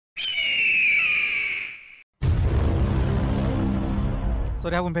สวั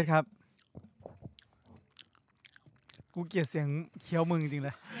สดีครับคุณเพชรครับกูเกลียดเสียงเคี้ยวมึงจริงเล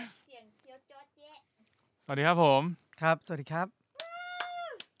ยเสียงเคี้ยวจ๊อเจ๊สวัสดีครับผมครับสวัสดีครับ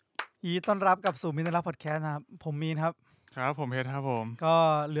ยินดีต้อนรับกับสู่มินท์รักพอดแคสต์นะครับผมมีนครับครับผมเพชรครับผมก็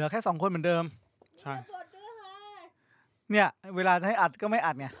เหลือแค่2คนเหมือนเดิมใช่เนี่ยเวลาจะให้อัดก็ไม่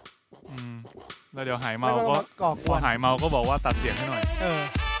อัดไงแล้วเดี๋ยวหายเมาก็ก่อกวนหายเมาก็บอกว่าตัดเสียงให้หน่อย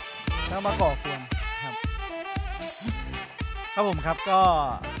แล้วมาก่อกวนครับครับผมครับก็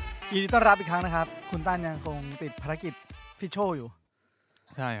ยินดีต้อนรับอีกครั้งนะครับคุณตั้นยังคงติดภารกิจฟิชโชอยู่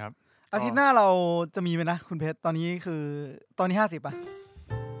ใช่ครับอาทิตย์หน้าเราจะมีไหมนะคุณเพชรตอนนี้คือตอนนี้50ป่ะ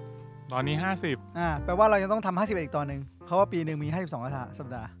ตอนนี้50แปลว่าเรายังต้องทำ51อีกตอนนึงเพราะว่าปีนึงมี52สัป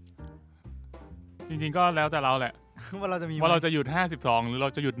ดาห์จริงๆก็แล้วแต่เราแหละว่าเราจะมีว่าเราจะหยุด52หรือเรา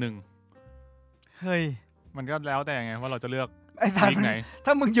จะหยุด1เฮ้ยมันก็แล้วแต่ไงว่าเราจะเลือกวีคไหนถ้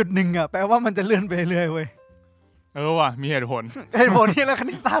ามึงหยุด1อ่ะแปลว่ามันจะเลื่อนไปเรื่อยเว้ยว่ะมีเหตุผลนี่แหละค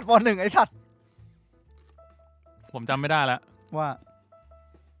ณิตศาสตร์ป.1 ไอ้สัตว์ผมจำไม่ได้แล้ว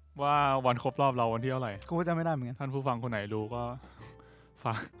ว่าวันครบรอบเราวันที่เท่าไหร่กูก็จำไม่ได้เหมือนกันท่านผู้ฟังคนไหนรู้ก็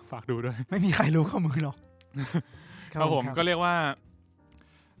ฝากดูด้วยไม่มีใครรู้ข้อมือหรอกครับผมก็เรียกว่า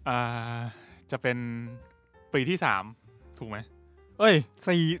จะเป็นปีที่3ถูกไหม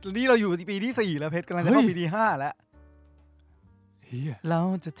4นี่เราอยู่ปีที่4แล้วเพชรกำลังจะเข้าปีที่5แล้วเรา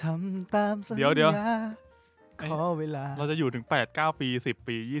จะทำตามสัญญาขอเวลาเราจะอยู่ถึง8-9 ปี10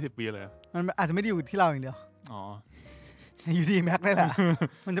 ปี20 ปีเลยมันอาจจะไม่ได้อยู่ที่เราอย่างเดียวอ๋ออยู่ที่แม็กนี่แหละ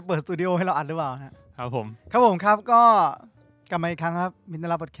มันจะเปิดสตูดิโอให้เราอัดหรือเปล่าครับผมครับก็กลับมาอีกครั้งครับมิน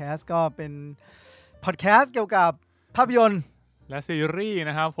ท์รักพอดแคสต์ก็เป็นพอดแคสต์เกี่ยวกับภาพยนตร์และซีรีส์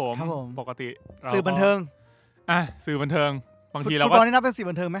นะครับผมปกติสื่อบันเทิงสื่อบันเทิงบางทีเราก็ฟุตบอลนี่นับเป็นสื่อ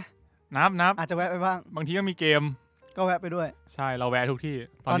บันเทิงไหมนับอาจจะแวะไปบ้างบางทีก็มีเกมก็แวะไปด้วยใช่เราแวะทุกที่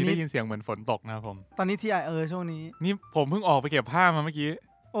ตอนนี้ได้ยินเสียงเหมือนฝนตกนะครับผมตอนนี้ที่ช่วงนี้นี่ผมเพิ่งออกไปเก็บผ้ามาเมื่อกี้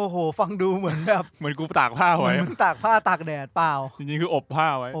โอ้โหฟังดูเหมือนแบบเหมือนกูตากผ้าไว้เหมือนตากผ้าตากแดดเปล่าจริงๆคืออบผ้า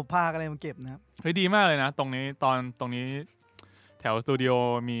ไว้อบผ้าอะไรมาเก็บนะครับเฮ้ยดีมากเลยนะตรงนี้ตรงนี้แถวสตูดิโอ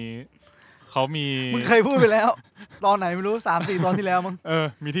เขามีมึงเคยพูดไปแล้วตอนไหนไม่รู้ 3-4 ตอนที่แล้วมั้ง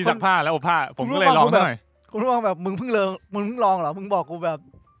มีที่ซักผ้าแล้วอบผ้าผมก็เลยลองหน่อยคุณลองแบบมึงเพิ่งลองเหรอมึงบอกกูแบบ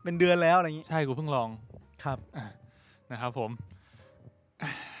เป็นเดือนแล้วอะไรอย่างงี้ใช่กูเพิ่งลองครับนะครับผม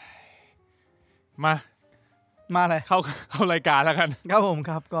มาอะไรเข้ารายการแล้วกันครับผม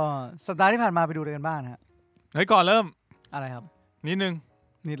ครับก็สัปดาห์ที่ผ่านมาไปดูอะไรกันบ้างฮะเฮ้ยก่อนเริ่มอะไรครับนิดอ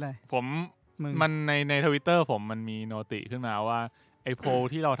ะไรผมมันใน Twitter ผมมันมีโนติขึ้นมาว่าไอ้โพล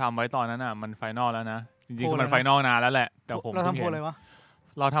ที่เราทำไว้ตอนนั้นน่ะมันไฟนอลแล้วนะจริงๆมันไฟนอลนานแล้วแหละแต่ผมเราทำโพลอะไรวะ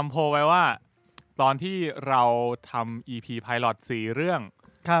เราทำโพลไว้ว่าตอนที่เราทำ EP Pilot 4 เรื่อง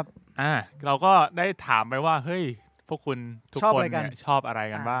ครับเราก็ได้ถามไปว่าเฮ้ยพวกคุณทุกคนเนี่ยชอบอะไร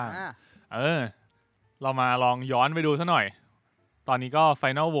กันบ้างเรามาลองย้อนไปดูซะหน่อยตอนนี้ก็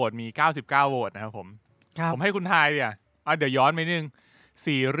Final Vote มี99โหวตนะครับผมให้คุณทายดิเดี๋ยวย้อนไปนิดนึง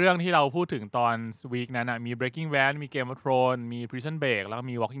4 เรื่องที่เราพูดถึงตอนวีคนั้นนะมี Breaking Bad มี Game of Thrones มี Prison Break แล้วก็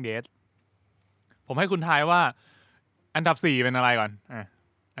มี Walking Dead ผมให้คุณทายว่าอันดับ4เป็นอะไรก่อน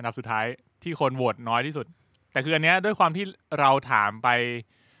อันดับสุดท้ายที่คนโหวตน้อยที่สุดแต่คืออันเนี้ยด้วยความที่เราถามไป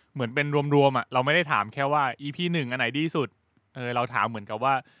เหมือนเป็นรวมๆเราไม่ได้ถามแค่ว่า EP 1อันไหนดีสุดเราถามเหมือนกับ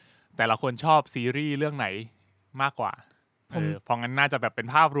ว่าแต่ละคนชอบซีรีส์เรื่องไหนมากกว่าเพราะงั้นน่าจะแบบเป็น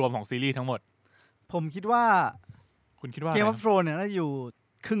ภาพรวมของซีรีส์ทั้งหมดผมคิดว่าคุณคิดว่า Game of Thrones เนี่ยน่าอยู่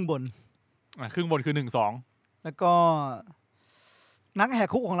ครึ่งบนครึ่งบนคือ1-2แล้วก็นักแหก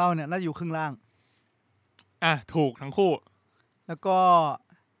คุกของเราเนี่ยน่าอยู่ครึ่งล่างถูกทั้งคู่แล้วก็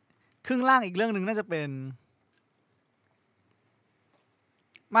ครึ่งล่างอีกเรื่องนึงน่าจะเป็น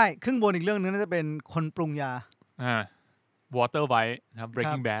ไม่ครึ่งบนอีกเรื่องนึงน่าจะเป็นคนปรุงยาWater White นะครับ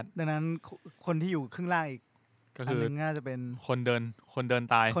Breaking Bad ดังนั้นคนที่อยู่ครึ่งล่างอีกก็คือน่าจะเป็นคนเดิน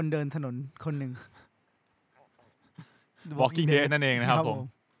ตายคนเดินถนนคนหนึ่ง Walking Dead นั่นเองนะครับผม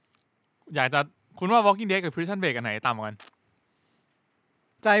อยากจะคุณว่า Walking Dead กับ Prison Break อันไหนต่ำกว่ากัน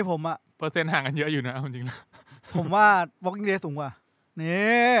ใจผมอะเปอร์เซ็นต์ห่างกันเยอะอยู่นะจริงๆผมว่า Walking Dead สูงกว่า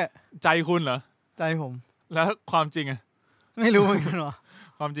นี่ใจคุณเหรอใจผมแล้วความจริงอะไม่รู้เหมือนกันหรอ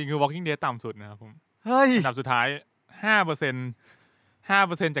ความจริงคือ Walking Dead ต่ำสุดนะครับผมเฮ้ยอันดับสุดท้าย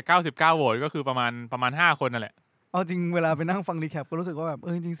5% จาก99โหวตก็คือประมาณ5คนนั่นแหละเอาจริงเวลาไปนั่งฟังรีแคปก็รู้สึกว่าแบบ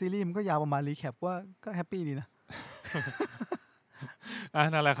จริงซีรีส์มันก็ยาวประมาณรีแคปว่าก็แฮปปี้ดีนะ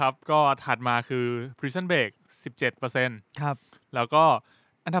นั่นแหละครับก็ถัดมาคือ Prison Break 17% ครับแล้วก็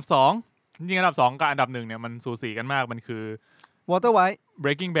อันดับ2จริงๆอันดับ2กับอันดับ1เนี่ยมันสูสีกันมากมันคือ Water White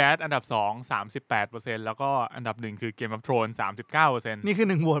Breaking Bad อันดับ2 38% แล้วก็อันดับ1คือ Game of Thrones 39% นี่คือ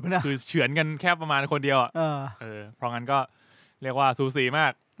1โหวตป่ะนะคือเฉือนกันแค่ประมาณคนเดียวเพราะงั้นก็เรียกว่าสูสีมา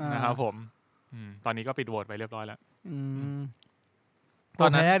กนะครับผมตอนนี้ก็ปิดโหวตไปเรียบร้อยแล้ว ตอ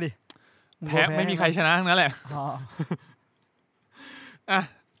นนั้น แพ้ดิ แพ้ไม่มีใครชนะทั้งนั้นแหละอ่ะ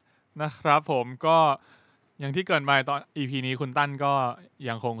นะครับผมก็อย่างที่เกินไปตอน EP นี้คุณตั้นก็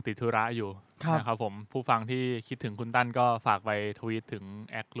ยังคงติดธุระอยู่นะครับผมผู้ฟังที่คิดถึงคุณตั้นก็ฝากไปทวีตถึง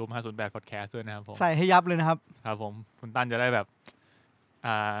@room 508 podcast ด้วยนะครับผมใส่ให้ยับเลยนะครับครับผมคุณตั้นจะได้แบบ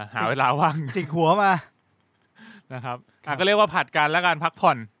หาเวลาว่างจิกหัวมานะครับก็เรียกว่าผัดกันและการพักผ่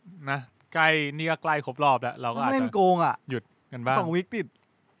อนนะใกล้นี่ก็ใกล้ครบรอบแล้วเราก็อาจจะเล่นโกงอ่ะหยุดกันบ้าง2 วีคติด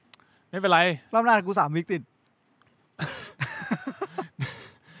ไม่เป็นไรรอบหน้ากู3 วีคติด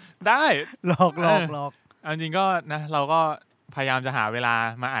ได้หลอกจริงก็นะเราก็พยายามจะหาเวลา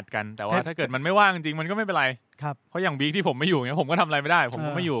มาอัดกันแต่ว่าถ้าเกิดมันไม่ว่างจริงมันก็ไม่เป็นไรครับเพราะอย่างวีคที่ผมไม่อยู่เนี่ยผมก็ทำอะไรไม่ได้ผม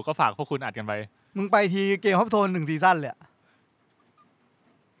ก็ไม่อยู่ก็ฝากพวกคุณอัดกันไปมึงไปทีเกมฮอปโทน1 ซีซั่นเลย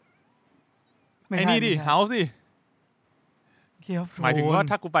ไอ้นี่ดิเฮาส์สิหมายถึงว่า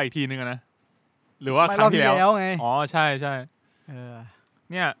ถ้ากูไปอีกทีนึงนะหรือว่าครั้งที่แล้วไงอ๋อใช่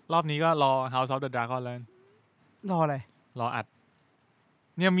เนี่ยรอบนี้ก็รอ House of the Dragon แล้วรออะไรรออัด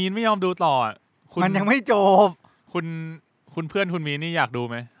เนี่ยมีนไม่ยอมดูต่อมันยังไม่จบคุณเพื่อนคุณมีนนี่อยากดู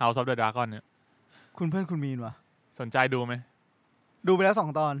ไหม House of the Dragon เนี่ยคุณเพื่อนคุณมีนวะสนใจดูไหมดูไปแล้ว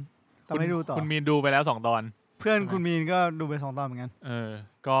2 ตอนแต่ไม่ดูต่อคุณมีนดูไปแล้ว2 ตอนเพื่อนคุณมีนก็ดูไป2 ตอนเหมือนกัน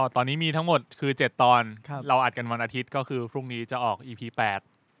ก็ตอนนี้มีทั้งหมดคือ7 ตอนเราอัดกันวันอาทิตย์ก็คือพรุ่งนี้จะออก EP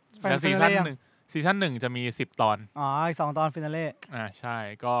 8แล้วซีซั่น 1จะมี10 ตอนอ๋ออีก2 ตอนฟินาเล่ใช่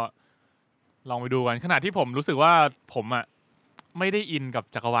ก็ลองไปดูกันขณะที่ผมรู้สึกว่าผมไม่ได้อินกับ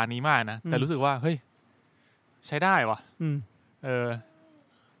จักรวาลนี้มากนะแต่รู้สึกว่าเฮ้ยใช้ได้ว่ะ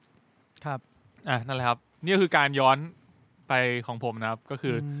ครับนั่นแหละครับนี่คือการย้อนไปของผมนะครับก็คื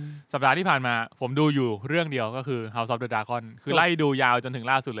อสัปดาห์ที่ผ่านมาผมดูอยู่เรื่องเดียวก็คือ House of the Dragon คือไล่ดูยาวจนถึง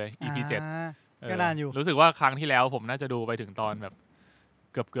ล่าสุดเลย EP 7ก็นานอยู่รู้สึกว่าครั้งที่แล้วผมน่าจะดูไปถึงตอนแบบ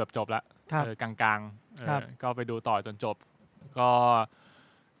เกือบจบละกลางๆก็ไปดูต่อจนจบก็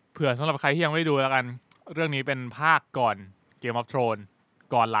เผื่อสำหรับใครที่ยังไม่ดูแล้วกันเรื่องนี้เป็นภาคก่อน Game of Thrones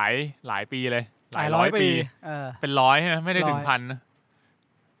ก่อนหลายปีเลยหลายร้อยปีเป็นร้อยใช่ไหมไม่ได้ถึงพัน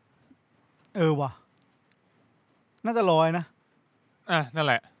ว่ะน่าจะ100นะนั่น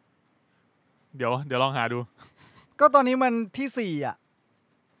แหละเดี๋ยวลองหาดูก็ตอนนี้มันที่4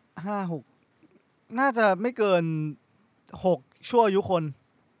 5 6น่าจะไม่เกิน6ชั่วอายุคน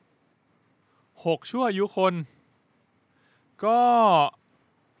6ชั่วอายุคนก็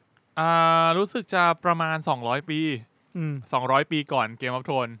รู้สึกจะประมาณ200 ปี200 ปีก่อน Game of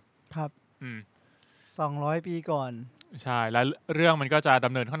Thrones ครับ200 ปีก่อนใช่แล้วเรื่องมันก็จะด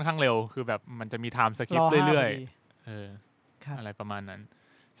ำเนินค่อนข้างเร็วคือแบบมันจะมีไทม์สคริปต์เรื่อยๆอะไรประมาณนั้น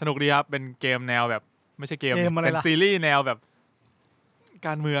สนุกดีครับเป็นเกมแนวแบบไม่ใช่เกมเป็นซีรีส์แนวแบบก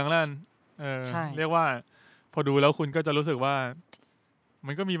ารเมืองแล้วเรียกว่าพอดูแล้วคุณก็จะรู้สึกว่า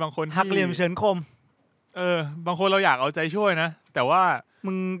มันก็มีบางคนที่หักเหลี่ยมเฉินคมบางคนเราอยากเอาใจช่วยนะแต่ว่า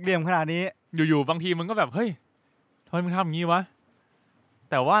มึงเหลี่ยมขนาดนี้อยู่ๆบางทีมึงก็แบบเฮ้ยทำไมมึงทำอย่างนี้วะ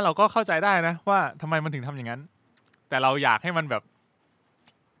แต่ว่าเราก็เข้าใจได้นะว่าทำไมมันถึงทำอย่างนั้นแต่เราอยากให้มันแบบ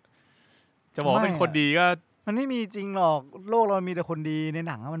จะบอกว่าเป็นคนดีก็มันไม่มีจริงหรอกโลกเรามีแต่คนดีใน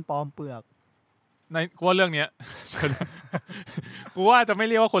หนังมันปลอมเปลือกในกูว่าเรื่องเนี้ย กูว่าจะไม่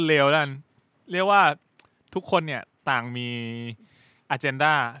เรียกว่าคนเลวแล้วเรียกว่าทุกคนเนี่ยต่างมี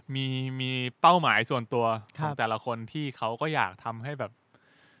agenda มีเป้าหมายส่วนตัวของแต่ละคนที่เขาก็อยากทำให้แบบ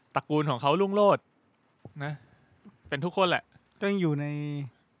ตระกูลของเขารุ่งโรจน์นะเป็นทุกคนแหละก็ยังอยู่ใน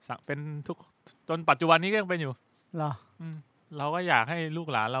เป็นทุกจนปัจจุบันนี้ก็ยังเป็นอยู่เหรอเราก็อยากให้ลูก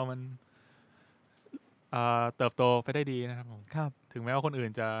หลานเรามันเติบโตไปได้ดีนะครับผมถึงแม้ว่าคนอื่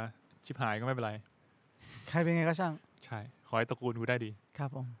นจะชิบหายก็ไม่เป็นไรใครเป็นไงก็ช่างใช่ขอให้ตระกูลกูได้ดีครับ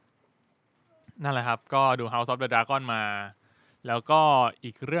ผมนั่นแหละครับก็ดู House of the Dragon มาแล้วก็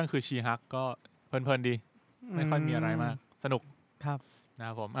อีกเรื่องคือ She-Hulk ก็เพลินๆดีไม่ค่อยมีอะไรมากสนุกครับนะค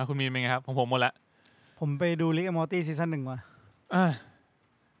รับผมคุณมีนเป็นไงครับผมหมดแล้วผมไปดู Rick and Morty ซีซั่น 1มา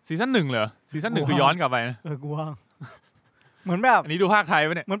ซีซั่น 1เหรอซีซั่น 1คือย้อนกลับไปนะกูว่างเหมือนแบบอันนี้ดูภาคไทย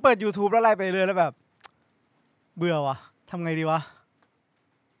ป่ะเนี่ยเหมือนเปิด YouTube แล้วไล่ไปเลยแล้วแบบเบื่อวะทำไงดีวะ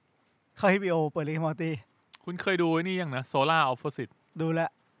เข้า HBO เปิด Rick and Morty คุณเคยดูนี่ยังนะ Solar Opposite ดูแล้ว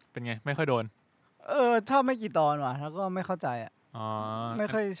เป็นไงไม่ค่อยโดนชอบไม่กี่ตอนว่ะแล้วก็ไม่เข้าใจไม่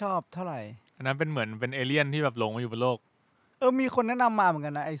ค่อยชอบเท่าไหร่อันนั้นเป็นเหมือนเป็นเอเลี่ยนที่แบบหลงมาอยู่บนโลกมีคนแนะนำมาเหมือน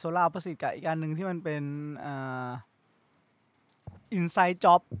กันนะไอ้ Solar Opposite กับอีกอันนึงที่มันเป็นInside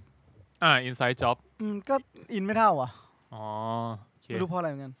Job Inside Job ก็อินไม่เท่าอ่ะไม่รู้เพราะอะไร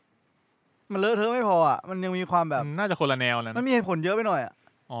เหมือนกันมันเลอะเทอะไม่พออ่ะมันยังมีความแบบน่าจะคนละแนวนะมันมีเหตุผลเยอะไปหน่อยอ่ะ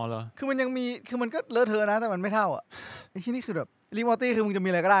เหรอคือมันยังมีคือมันก็เลอะเทอะนะแต่มันไม่เท่าอ่ะไอ้ที่นี่คือแบบRick and Mortyคือมึงจะมี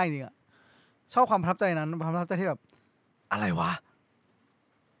อะไรก็ได้จริงๆอ่ะชอบความประทับใจนั้นความประทับใจที่แบบอะไรวะ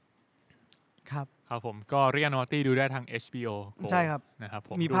ครับผมก็เรียนนอตตี้ดูได้ทาง HBO Go ใช่ครับนะครับผ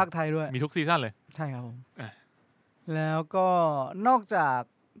ม มีภาคไทยด้วยมีทุกซีซั่นเลยใช่ครับผมแล้วก็นอกจาก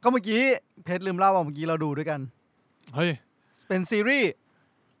ก็เมื่อกี้เพชรลืมเล่าว่าเมื่อกี้เราดูด้วยกันเฮ้ยเป็นซีรีส์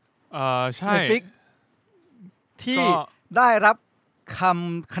ใช่ Netflix ที่ได้รับค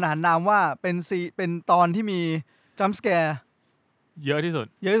ำขนานนามว่าเป็นตอนที่มีจัมป์สแกร์เยอะที่สุด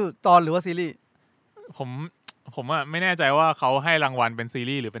ตอนหรือว่าซีรีส์ผมอะไม่แน่ใจว่าเขาให้รางวัลเป็นซี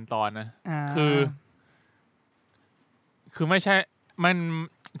รีส์หรือเป็นตอนนะคือไม่ใช่มัน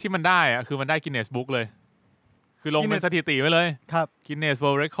ที่มันได้อะคือมันได้ Guinness Book เลยคือลงเป็นสถิติไว้เลยครับ Guinness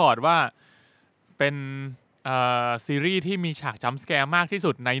World Record ว่าเป็นซีรีส์ที่มีฉากจัมป์สแกร์มากที่สุ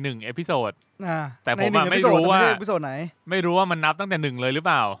ดใน1เอพิโซดแต่ผมไม่รู้ว่าเอพิโซดไหนไม่รู้ว่ามันนับตั้งแต่1เลยหรือเป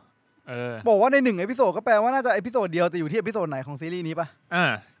ล่าบอกว่าใน1เอพิโซดก็แปลว่าน่าจะเอพิโซดเดียวแต่อยู่ที่เอพิโซดไหนของซีรีส์นี้ป่ะ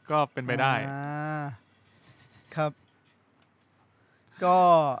ก็เป็นไปได้ครับก็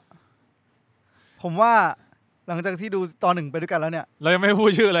ผมว่าหลังจากที่ดูตอน1ไปด้วยกันแล้วเนี่ยเรายังไม่พู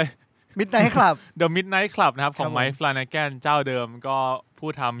ดชื่อเลย Midnight Club The Midnight Club นะครับของ Mike Flanagan เจ้าเดิมก็ผู้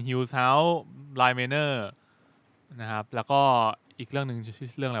ทำ Hills House Bly Manor นะครับแล้วก็อีกเรื่องนึงชื่อ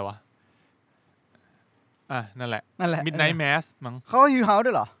เรื่องอะไรวะนั่นแหละ Midnight Mass มั้งเขาHill House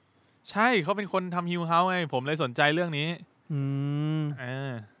ด้วยเหรอใช่เขาเป็นคนทำ Hill House ไงผมเลยสนใจเรื่องนี้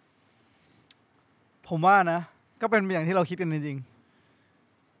ผมว่านะก็เป็นอย่างที่เราคิดกันจริง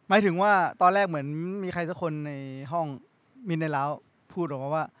ๆหมายถึงว่าตอนแรกเหมือนมีใครสักคนในห้องมินในแล้วพูดออกม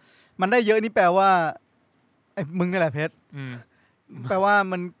าว่ามันได้เยอะนี่แปลว่าไอ้มึงนี่แหละเพชรแปลว่า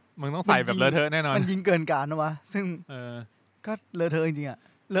มึงต้องใส่แบบเลอะเทอะแน่นอนมันยิงเกินกาลนะวะซึ่งก็เลอะเทอะจริงๆอะ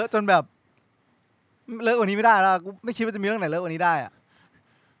เลอะจนแบบเลอะกว่านี้ไม่ได้แล้วกูไม่คิดว่าจะมีเรื่องไหนเลอะกว่านี้ได้อะ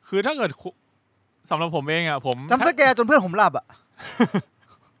คือถ้าเกิดสำหรับผมเองอะผมจำสแกร์จนเพื่อนผมหลับอะ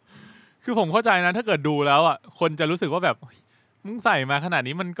คือผมเข้าใจนะถ้าเกิดดูแล้วอ่ะคนจะรู้สึกว่าแบบมึงใส่มาขนาด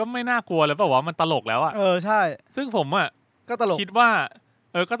นี้มันก็ไม่น่ากลัวแล้วป่าววะมันตลกแล้วอ่ะใช่ซึ่งผมอ่ะก็ตลกคิดว่า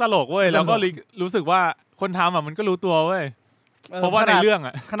ก็ตลกเว้ยแล้วก็รู้สึกว่าคนทำอ่ะมันก็รู้ตัวเว้ยเพราะว่าในเรื่อง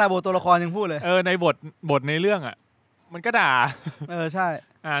อ่ะขนาดบทตัวละครยังพูดเลยในบทในเรื่องอ่ะมันก็ด่าใช่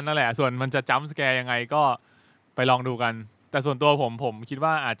นั่นแหละส่วนมันจะจัมป์สแกร์ยังไงก็ไปลองดูกันแต่ส่วนตัวผมคิด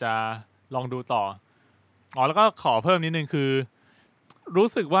ว่าอาจจะลองดูต่อแล้วก็ขอเพิ่มนิดนึงคือรู้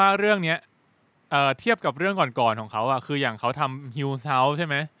สึกว่าเรื่องเนี้ยเทียบกับเรื่องก่อนๆของเขาอ่ะคืออย่างเขาทำ Hills House ใช่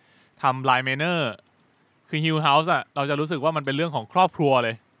ไหมทำ Bly Manor คือ Hills House อ่ะเราจะรู้สึกว่ามันเป็นเรื่องของครอบครัวเล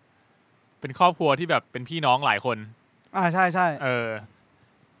ยเป็นครอบครัวที่แบบเป็นพี่น้องหลายคนใช่ใช่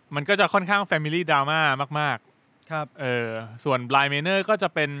มันก็จะค่อนข้าง Family Drama มากๆครับส่วน Bly Manor ก็จะ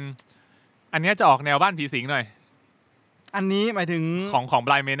เป็นอันนี้จะออกแนวบ้านผีสิงหน่อยอันนี้หมายถึงของ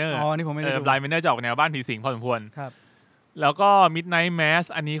Bly Manor นี่ผมไม่ได้ดู Bly Manor จะออกแนวบ้านผีสิงพอสมควรครับแล้วก็ Midnight Mass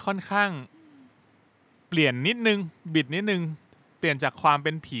อันนี้ค่อนข้างเปลี่ยนนิดนึงบิดนิดนึงเปลี่ยนจากความเ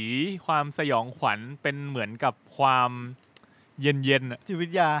ป็นผีความสยองขวัญเป็นเหมือนกับความเย็นๆจิตวิ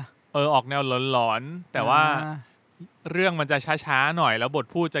ทยาออกแนวหลอนๆแต่ว่าเรื่องมันจะช้าๆหน่อยแล้วบท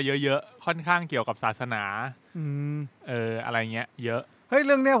พูดจะเยอะๆค่อนข้างเกี่ยวกับศาสนาอะไรเงี้ยเยอะเฮ้ยเ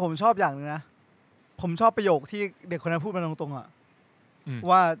รื่องเนี้ยผมชอบอย่างนึงนะผมชอบประโยคที่เด็กคนนั้นพูดมาตรงๆอ่ะ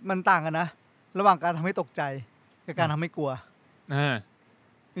ว่ามันต่างกันนะระหว่างการทำให้ตกใจกับการทำให้กลัว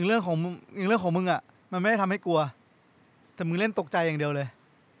อย่างเรื่องของมึงอ่ะมันไม่ได้ทำให้กลัวแต่มึงเล่นตกใจอย่างเดียวเลย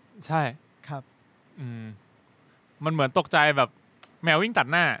ใช่ครับมันเหมือนตกใจแบบแมววิ่งตัด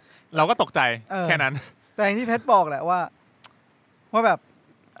หน้าเราก็ตกใจแค่นั้นแต่อย่างที่เพชรบอกแหละว่าแบบ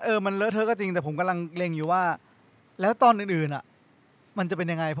มันเลอะเทอะก็จริงแต่ผมกำลังเล็งอยู่ว่าแล้วตอนอื่นๆอ่ะมันจะเป็น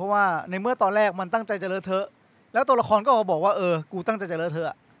ยังไงเพราะว่าในเมื่อตอนแรกมันตั้งใจจะเลอะเทอะแล้วตัวละครก็มาบอกว่ากูตั้งใจจะเลอะเท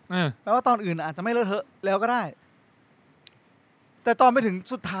อะแปลว่าตอนอื่นอาจจะไม่เลอะเทอะแล้วก็ได้แต่ตอนไปถึง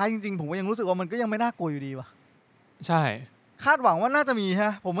สุดท้ายจริงๆผมก็ยังรู้สึกว่ามันก็ยังไม่น่ากลัวอยู่ดีว่ะใช่คาดหวังว่าน่าจะมีฮ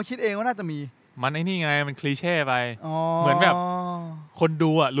ะผมมาคิดเองว่าน่าจะมีมันไอ้นี่ไงมันคลีเช่ไปเหมือนแบบคน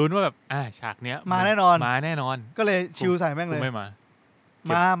ดูอ่ะลุ้นว่าแบบฉากเนี้ยมาแน่นอนก็เลยชิลใส่แม่งเลยไม่ม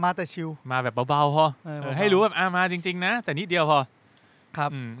าแต่ชิลมาแบบเบาๆพอให้รู้แบบมาจริงๆนะแต่นิดเดียวพอครับ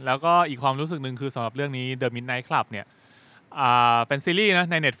แล้วก็อีกความรู้สึกนึงคือสำหรับเรื่องนี้ The Midnight Club เนี่ยเป็นซีรีส์นะ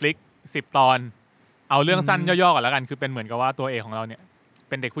ใน Netflix 10 ตอนเอาเรื่องสั้นย่อๆก่อนแล้วกันคือเป็นเหมือนกับว่าตัวเอกของเราเนี่ย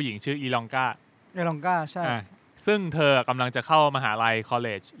เป็นเด็กผู้หญิงชื่ออีลองกาใช่ซึ่งเธอกำลังจะเข้ามหาลัยคอลเล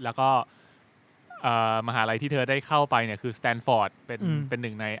จแล้วก็มหาลัยที่เธอได้เข้าไปเนี่ยคือสแตนฟอร์ดเป็นห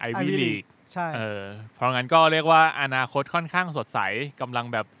นึ่งใน Ivy League ใช่เพราะงั้นก็เรียกว่าอนาคตค่อนข้างสดใสกำลัง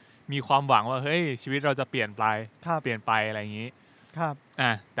แบบมีความหวังว่าเฮ้ยชีวิตเราจะเปลี่ยนไปอะไรอย่างนี้ครับ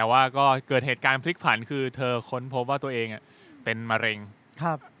แต่ว่าก็เกิดเหตุการณ์พลิกผันคือเธอค้นพบว่าตัวเองเป็นมะเร็งค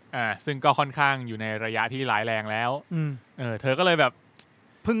รับซึ่งก็ค่อนข้างอยู่ในระยะที่ร้ายแรงแล้วเธอก็เลยแบบ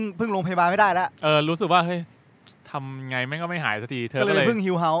พึ่งโรงพยาบาลไม่ได้แล้วรู้สึกว่าเฮ้ยทำไงแม่งก็ไม่หายสักทีเธอก็เลยพึ่ง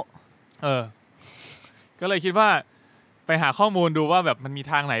ฮิลเฮาส์ ก็เลยคิดว่าไปหาข้อมูลดูว่าแบบมันมี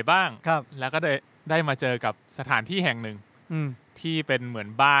ทางไหนบ้าง ครับ แล้วก็ได้มาเจอกับสถานที่แห่งหนึ่ง อืม ที่เป็นเหมือน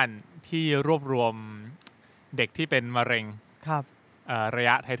บ้านที่รวบรวมเด็กที่เป็นมะเร็ง ครับ ระย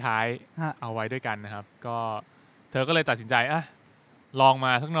ะท้าย ฮะ ๆเอาไว้ด้วยกันนะครับก็เธอก็เลยตัดสินใจลองม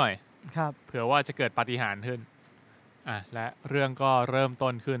าสักหน่อย ครับ เผื่อว่าจะเกิดปาฏิหาริย์ขึ้นและเรื่องก็เริ่ม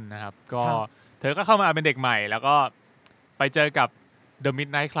ต้นขึ้นนะครับก็ ครับ เธอก็เข้ามาเป็นเด็กใหม่แล้วก็ไปเจอกับ The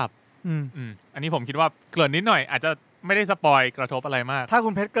Midnight Club อันนี้ผมคิดว่าเกริ่นนิดหน่อยอาจจะไม่ได้สปอยกระทบอะไรมาก ถ้าคุ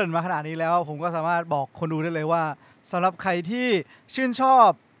ณเพชรเกริ่นมาขนาดนี้แล้ว ผมก็สามารถบอกคนดูได้เลยว่าสำหรับใครที่ชื่นชอบ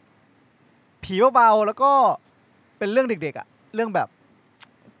ผีเบาๆแล้วก็เป็นเรื่องเด็กๆอ่ะเรื่องแบบ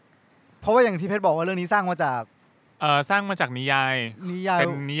เพราะว่าอย่างที่เพชรบอกว่าเรื่องนี้สร้างมาจาก สร้างมาจากนิยาย เป็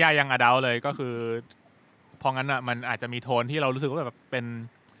นนิยายยังอดัลเลยก็คือพองั้นอ่ะมันอาจจะมีโทนที่เรารู้สึกว่าแบบเ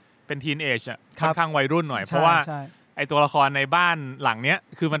ป็นทีนเอจอ่ะค่อนข้างวัยรุ่นหน่อยเพราะว่า ใช่ ไอตัวละครในบ้านหลังเนี้ย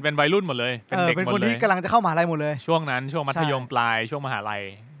คือมันเป็นวัยรุ่นหมดเลยเป็นเด็ก เป็น หม ค ด น เลย ที่กำลังจะเข้ามหาลัยหมดเลย ช่วงนั้นช่วงมัธยม ใช่ ปลายช่วงมหาลัย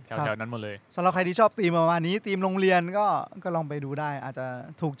แถ ครับ วๆนั้นหมดเลย สำหรับใครที่ชอบธีมประมาณนี้ธีมโรงเรียนก็ลองไปดูได้ อาจจะ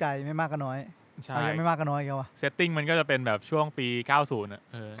ถูกใจไม่มากก็น้อย ใช่ เอายังไม่มากก็น้อยกันวะ เซตติ้งมันก็จะเป็นแบบช่วงปี 90อ่ะ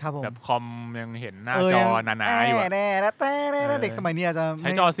ครับผม แบบคอมยังเห็นหน้าจอหนาๆอยู่อะ แน่เด็กสมัยนี้อาจจะ ใช้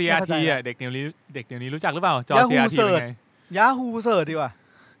จอ CRT อ่ะเด็กเดี๋ยวนี้รู้จักหรือเปล่าจอ Yahoo CRT เป็นไง Yahoo เสิร์ชดีกว่า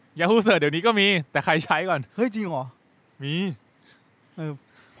Yahoo Search เดี๋ยวนี้ก็มีแต่ใครใช้ก่อน เฮ้ยจริงเหรอ มี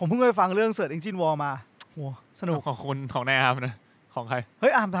ผมเพิ่งเคยฟังเรื่อง Search Engine War มาโหสนุก ของคุณของนายอาร์มนะของใคร เฮ้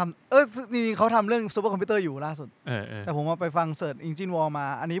ยอาร์มทำจริงๆเขาทำเรื่องซูเปอร์คอมพิวเตอร์อยู่ล่าสุด แต่ผมมาไปฟัง Search Engine War มา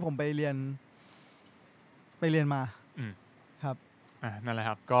อันนี้ผมไปเรียนมา ครับ นั่นแหละค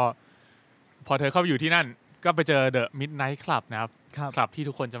รับก็พอเธอเข้าไปอยู่ที่นั่นก็ไปเจอ The Midnight Club นะครับ ครับ คลับที่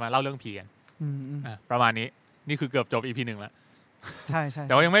ทุกคนจะมาเล่าเรื่องผีกัน อืม ประมาณนี้นี่คือเกือบจบ EP 1แล้ว ใช่ แ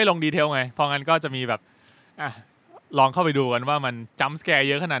ต่ว่ายังไม่ลงดีเทลไงเพราะงั้นก็จะมีแบบลองเข้าไปดูกันว่ามันจัมป์สแกร์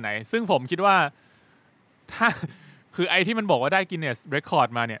เยอะขนาดไหน ซึ่งผมคิดว่าถ้าคือไอที่มันบอกว่าได้ Guinness Record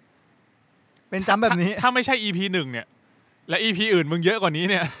มาเนี่ย เป็นจำแบบนี้ ถ้าไม่ใช่ EP 1เนี่ยและ EP อื่นมึงเยอะกว่านี้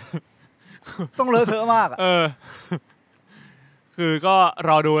เนี่ย ต้องเลอะเทอะมากอะ คือก็ร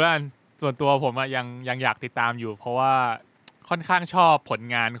อดูแล้วกันส่วนตัวผมยังอยากติดตามอยู่ เพราะว่าค่อนข้างชอบผล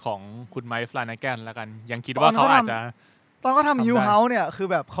งานของคุณไมค์ฟลานาแกนแล้วกัน ยังคิดว่าเขาอาจจะ ตอนเขาทำ ทำได้ ฮิวเฮาส์เนี่ยคือ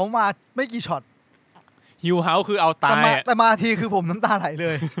แบบเขามาไม่กี่ช็อต ฮิวเฮาส์คือเอาตายอะ แต่มาทีคือผมน้ำตาไหลเล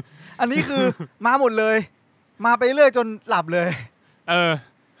ย อันนี้คือมาหมดเลย มาไปเรื่อยจนหลับเลย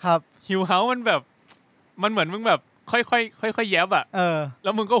ครับ ฮิวเฮาส์มันแบบมันเหมือนมึงแบบค่อยแยบอะ แล้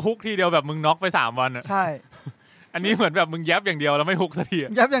วมึงก็ฮุกทีเดียวแบบมึงน็อกไป3 วันอะ ใช่ อันนี้เหมือนแบบมึงแยบอย่างเดียวแล้วไม่ฮุกสักทีอ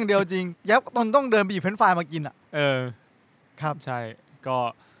ะ ยับอย่างเดียวจริง ยับตอนต้องเดินบีบเฟรนช์ฟรายมากินอ่ะ ครับ ใช่ก็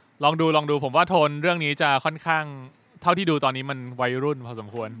ลองดูผมว่าโทนเรื่องนี้จะค่อนข้างเท่าที่ดูตอนนี้มันวัยรุ่นพอสม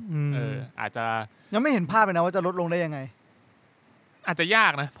ควรอาจจะ ยังไม่เห็นภาพเลยนะว่าจะลดลงได้ยังไง อาจจะยา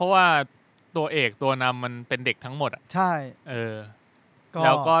กนะ เพราะว่าตัวเอกตัวนำมันเป็นเด็กทั้งหมดอ่ะ ใช่ แ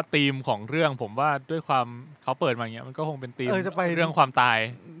ล้วก็ธีมของเรื่องผมว่าด้วยความเขาเปิดมาอย่างเงี้ยมันก็คงเป็นธีม จะไป เรื่องความตาย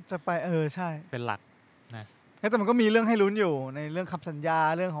จะไปใช่ เป็นหลัก แต่มันก็มีเรื่องให้ลุ้นอยู่ในเรื่องคำสัญญา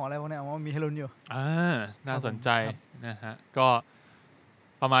เรื่องของอะไรพวกเนี้ยว่ามีให้ลุ้นอยู่ น่าสนใจ ครับ นะฮะก็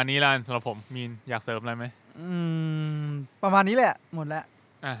ประมาณนี้ละสำหรับผมมีนอยากเสริมอะไรไหม ประมาณนี้แหละหมดแล้ว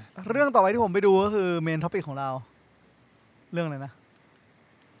เรื่องต่อไปที่ผมไปดูก็คือเมนท็อปิกของเรา เรื่องอะไรนะ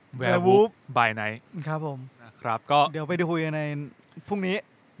Werewolf by Night ครับผม นะครับก็ เดี๋ยวไปดูคุยกันในพรุ่งนี้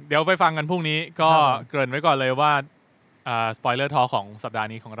เดี๋ยวไปฟังกันพรุ่งนี้ก็ ครับผม เกริ่นไว้ก่อนเลยว่าสปอยเลอร์ทอของสัปดาห์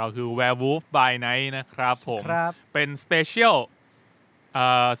นี้ของเราคือ Werewolf by Night นะครับผม ครับ เป็น special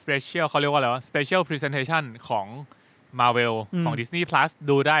เขาเรียกว่าอะไรวะ special presentation ของ Marvel ของ Disney Plus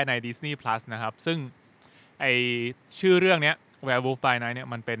ดูได้ใน Disney Plus นะครับซึ่งไอชื่อเรื่องเนี้ย Werewolf by Night เนี่ย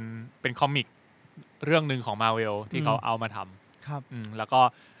มันเป็นคอมิกเรื่องหนึ่งของ Marvel ที่เขาเอามาทำ ครับ แล้วก็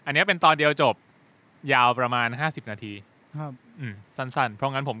อันเนี้ยเป็นตอนเดียวจบยาวประมาณ50 นาที ครับ สั้นๆ เพรา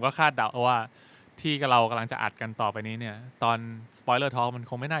ะงั้นผมก็คาดเดาว่าที่เรากำลังจะอัดกันต่อไปนี้เนี่ยตอน spoiler talk มัน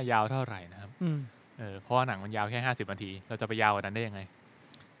คงไม่น่ายาวเท่าไหร่นะครับเพราะว่าหนังมันยาวแค่50 นาทีเราจะไปยาวกว่านั้นได้ยังไง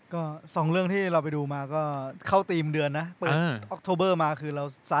ก็2 เรื่องที่เราไปดูมาก็เข้าธีมเดือนนะเปิดออกโทเบอร์มาคือเรา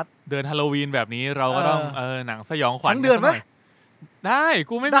ซัด เดือนฮาโลวีนแบบนี้เราก็ต้องหนังสยองขวัญ ทั้งเดือนไหม ได้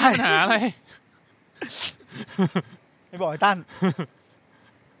กูไม่มีปัญหาอะไร ไม่บอกไอ้ตั้น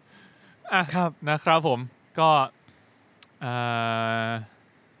ครับ นะครับผมก็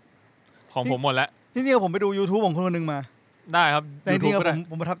ของผมหมดแล้ว จริงๆผมไปดู YouTube ของคนหนึ่งมา ได้ครับ แต่จริง YouTube ก็ได้ ๆ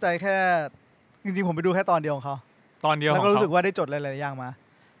ผมประทับใจแค่จริงๆผมไปดูแค่ตอนเดียวของเขา ตอนเดียวข แล้ อ ว ง ก็รู้ เขา สึกว่าได้จดหลายๆอย่างมา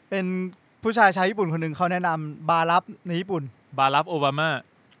เป็นผู้ชายชาวญี่ปุ่นคนหนึ่งเขาแนะนำบารับในญี่ปุ่น บารักโอบามา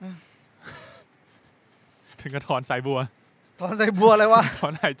ถึงกระถอนสายบัว ถอนใส่บัวเลยวะ ถอ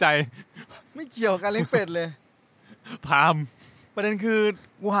นหายใจ ไม่เกี่ยวกับการเลี้ยงเป็ดเลย พาม ประเด็นคือ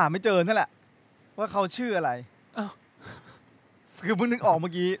กูหาไม่เจอนั่นแหละ ว่าเขาชื่ออะไรคือเพิ่งนึกออกเมื่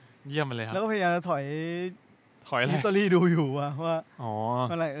อกี้เยี่ยมเลยครับแล้วก็พยายามจะถอยอะไรฮิสตอรี่ดูอยู่ว่าอ๋อ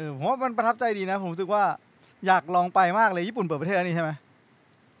อะไรผมว่ามันประทับใจดีนะผมรู้สึกว่าอยากลองไปมากเลยญี่ปุ่นเปิดประเทศแล้วนี่ใช่ไหม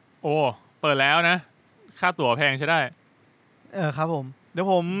โอ้เปิดแล้วนะค่าตั๋วแพงใช่ได้ครับผมเดี๋ยว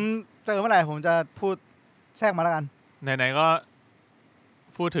ผมเจอเมื่อไหร่ผมจะพูดแทรกมาแล้วกันไหนๆก็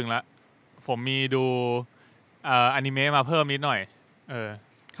พูดถึงละผมมีดูอนิเมะมาเพิ่มนิดหน่อย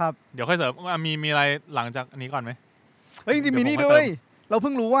ครับเดี๋ยวค่อยเสริมมีอะไรหลังจากอันนี้ก่อนไหมเฮ้ยจริงๆมีนี่ด้วยเราเ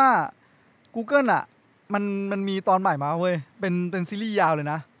พิ่งรู้ว่า Google อ่ะมันมีตอนใหม่มาเว้ยเป็นซีรีส์ยาวเลย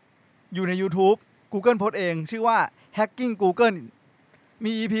นะอยู่ใน YouTube Google โพสต์เองชื่อว่า Hacking Google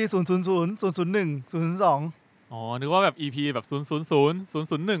มี EP 000 001 002อ๋อนึกว่าแบบ EP แบบ000 001 010 011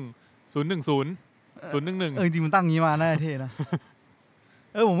จริงๆมันตั้งงี้มาน่าเท่นะ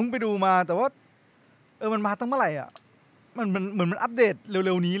ผมเพิ่งไปดูมาแต่ว่ามันมาตั้งเมื่อไหร่อ่ะมันเหมือนมันอัปเดตเ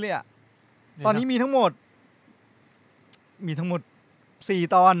ร็วๆนี้เลยอ่ะตอนนี้มีทั้งหมด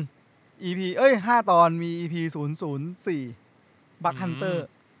4 ตอน EP 5 ตอนมี EP 004 Bug Hunter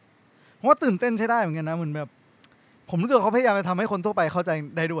เพราะว่าตื่นเต้นใช้ได้เหมือนกันนะเหมือนแบบผมรู้สึกเขาพยายามจะทำให้คนทั่วไปเข้าใจ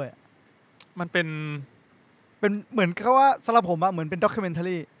ได้ด้วยมันเป็นเหมือนเขาว่าสำหรับผมอะเหมือนเป็นด็อกิเมนทา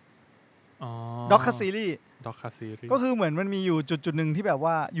รีด็อกคาซีรีส์ก็คือเหมือนมันมีอยู่จุดหนึ่งที่แบบ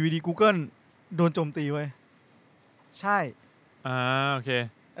ว่าอยู่ดี Google โดนโจมตีไว้ใช่โอเค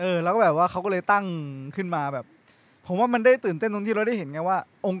แล้วก็แบบว่าเขาก็เลยตั้งขึ้นมาแบบผมว่ามันได้ตื่นเต้นตรงที่เราได้เห็นไงว่า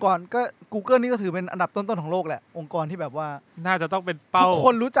องค์กรก็ Google นี่ก็ถือเป็นอันดับต้นๆของโลกแหละองค์กรที่แบบว่าน่าจะต้องเป็นเป้าทุกค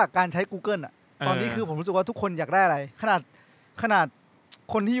นรู้จักการใช้ Google อ่ะตอนนี้คือผมรู้สึกว่าทุกคนอยากได้อะไรขนาด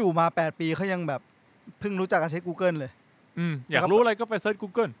คนที่อยู่มา8 ปีเขายังแบบเพิ่งรู้จักการใช้ Google เลยอยากรู้อะไรก็ไปเซิร์ช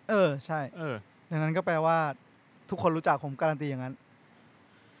Google ใช่ดังนั้นก็แปลว่าทุกคนรู้จักผมการันตีอย่างนั้น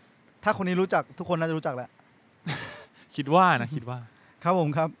ถ้าคนนี้รู้จักทุกคนน่าจะรู้จักแหละ คิดว่าครับผม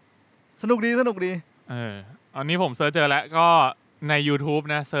ครับสนุกดีอันนี้ผมเซิร์ชเจอแล้วก็ใน YouTube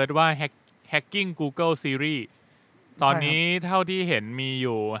นะเซิร์ชว่า Hacking Google Series ตอนนี้เท่าที่เห็นมีอ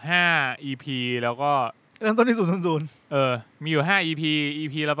ยู่5 EP แล้วก็เริ่มต้นที่000มีอยู่5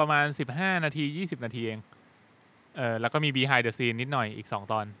 EP ละประมาณ15 นาที20 นาทีเองแล้วก็มี Behind the Scene นิดหน่อยอีก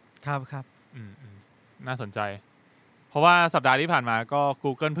2 ตอนครับน่าสนใจเพราะว่าสัปดาห์ที่ผ่านมาก็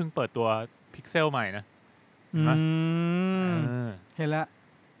Google เพิ่งเปิดตัว Pixel ใหม่นะเห็นแล้ว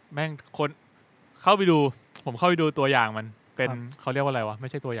แม่งคนผมเข้าไปดูตัวอย่างมันเป็นเขาเรียกว่าอะไรวะไม่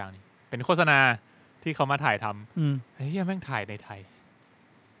ใช่ตัวอย่างนี่เป็นโฆษณาที่เขามาถ่ายทำเฮ้ยแม่งถ่ายในไทย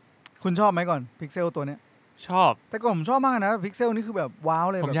คุณชอบไหมก่อน Pixel ตัวเนี้ยชอบแต่ก่อนผมชอบมากนะ Pixel นี่คือแบบว้าว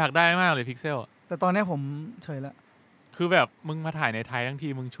เลยผมอยากได้มากเลย Pixel แต่ตอนนี้ผมเฉยแล้วคือแบบมึงมาถ่ายในไทยทั้งที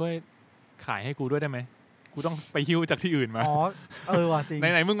มึงช่วยขายให้กูด้วยได้ไหมกูต้องไปฮิ้วจากที่อื่นมาว่ะจริง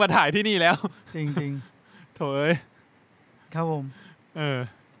ไหนๆมึงมาถ่ายที่นี่แล้วจริงโถ่เอ้ยครับผม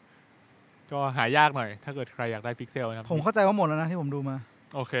ก็หายากหน่อยถ้าเกิดใครอยากได้พิกเซลนะครับผมเข้าใจว่าหมดแล้วนะที่ผมดูมา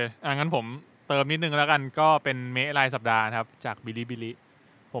โอเคงั้นผมเติมนิดนึงแล้วกันก็เป็นเมะรายสัปดาห์ครับจากบิลิบิลิ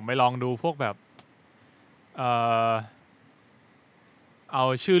ผมไปลองดูพวกแบบเอา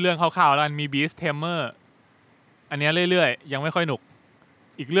ชื่อเรื่องคร่าวๆแล้วกันมี Beast Tamer อันนี้เรื่อยๆยังไม่ค่อยหนุก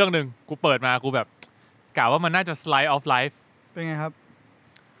อีกเรื่องนึงกูเปิดมากูแบบกะว่ามันน่าจะ Slice of Life เป็นไงครับ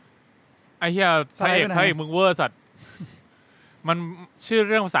ไอ้เหี้ยพระเอกมึงเวอร์สัตว์มันชื่อ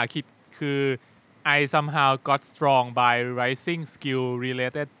เรื่องภาษาอังกฤษคือ I somehow got strong by rising skill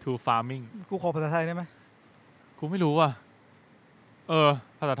related to farming กูขอภาษาไทยได้ไหมกูไม่รู้ว่ะ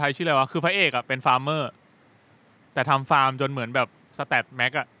ภาษาไทยชื่ออะไรวะคือพระเอกอะเป็นฟาร์มเมอร์แต่ทำฟาร์มจนเหมือนแบบสแตทแม็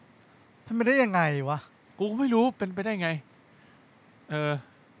กอะมันไม่ได้ยังไงวะกูไม่รู้เป็นไปได้ไง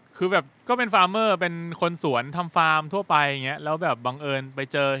คือแบบก็เป็นฟาร์มเมอร์เป็นคนสวนทำฟาร์มทั่วไปอย่างเงี้ยแล้วแบบบังเอิญไป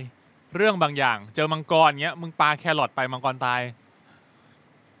เจอเรื่องบางอย่างเจอมังกรเงี้ยมึงปาแครอทไปมังกรตาย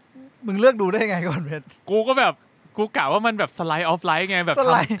มึงเลือกดูได้ไงก่อนเพชรกูก็แบบกูกะว่ามันแบบสไลด์ออฟไลท์ไงแบบ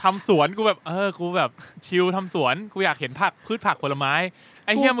ทำสวนกูแบบกูแบบชิลทำสวนกูอยากเห็นพืชผักผลไม้ไ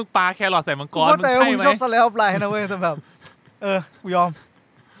อ้เหี้ยมึงปาแครอทใส่มังกรมึงใช่ไหมกูชอบสไลด์ออฟไลท์นะเว้ยแต่แบบกูยอม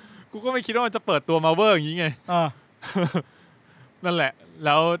กูก็ไม่คิดว่ามันจะเปิดตัวมาเวอร์อย่างงี้ไงนั่นแหละแ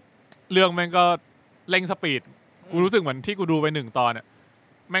ล้วเรื่องแม่งก็เร่งสปีดกูรู้สึกเหมือนที่กูดูไป1 ตอนเนี่ย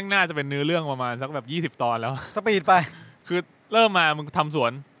แม่งน่าจะเป็นเนื้อเรื่องประมาณสักแบบ20 ตอนแล้วสปีดไปคือเริ่มมามึงทำสว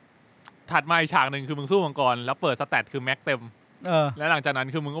นถัดมาอีกฉากนึงคือมึงสู้มังกรแล้วเปิดสแตทคือแม็กเต็มแล้วหลังจากนั้น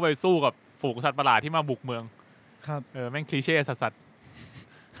คือมึงก็ไปสู้กับฝูงสัตว์ประหลาดที่มาบุกเมืองครับแม่งคลีเช่สัส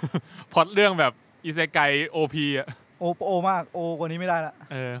ๆพล็อตเรื่องแบบอิเซไกโอพีอะโอมากโอกว่านี้ไม่ได้ละ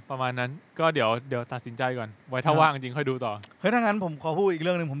ประมาณนั้นก็เดี๋ยวตัดสินใจก่อนไว้ถ้าว่างจริงค่อยดูต่อเฮ้ยถ้างั้นผมขอพูดอีกเ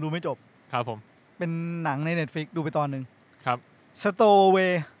รื่องนึงผมดูไม่จบครับผมเป็นหนังใน Netflix ดูไปตอนนึงครับ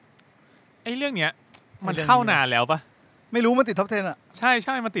Stowaway ไอ้เรื่องเนี้ยมันเข้านานแล้วปะ ไม่รู้มันติดท็อป 10อ่ะใ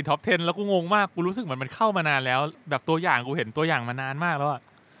ช่มันติดท็อป 10แล้วกูงงมากกูรู้สึกเหมือนมันเข้ามานานแล้วแบบตัวอย่างกูเห็นตัวอย่างมานานมากแล้วอ่ะ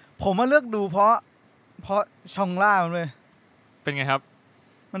ผมมาเลือกดูเพราะชองล่ามันเลยเป็นไงครับ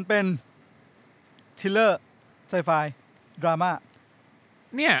มันเป็นทริลเลอร์ไซไฟดราม่า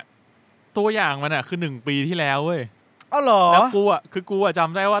เนี่ยตัวอย่างมันอ่ะคือ1 ปีที่แล้วเว้ยอ้าวเหรอแล้วกูอ่ะจ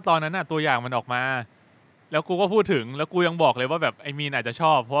ำได้ว่าตอนนั้นอ่ะตัวอย่างมันออกมาแล้วกูก็พูดถึงแล้วกูยังบอกเลยว่าแบบไอ้มีนอาจจะช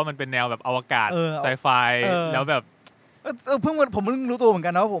อบเพราะว่ามันเป็นแนวแบบอวกาศไซไฟแล้วแบบผมเพิ่งรู้ตัวเหมือนกั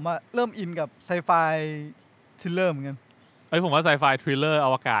นนะว่าผมอะเริ่มอินกับไซไฟทริลเลอร์เหมือนกันผมว่าไซไฟทริลเลอร์อ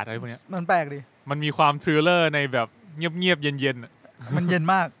วกาศอะไรพวกเนี้ยมันแปลกดิมันมีความทริลเลอร์ในแบบเงียบๆเย็นๆมันเย็น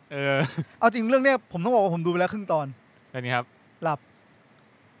มากเอาจริงเรื่องเนี้ยผมต้องบอกว่าผมดูไปแล้วครึ่งตอนอันนี้ครับหลับ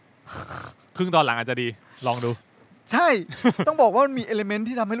ครึ่งตอนหลังอาจจะดีลองดูใช่ต้องบอกว่ามันมีเอลิเมนต์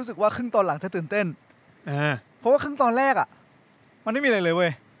ที่ทำให้รู้สึกว่าครึ่งตอนหลังจะตื่นเต้นเพราะว่าครึ่งตอนแรกอ่ะมันไม่มีอะไรเลยเว้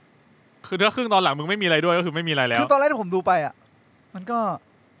ยคือถ้าครึ่งตอนหลังมึงไม่มีอะไรด้วยก็คือไม่มีอะไรแล้วคือตอนแรกที่ผมดูไปอ่ะมันก็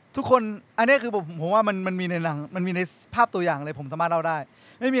ทุกคนอันนี้คือผมว่ามันมีในหนังมันมีในภาพตัวอย่างเลยผมสามารถเล่าได้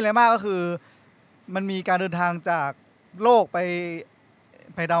ไม่มีอะไรมากก็คือมันมีการเดินทางจากโลกไ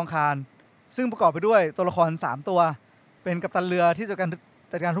ปดาวอังคารซึ่งประกอบไปด้วยตัวละคร3ตัวเป็นกัปตันเรือที่จัดก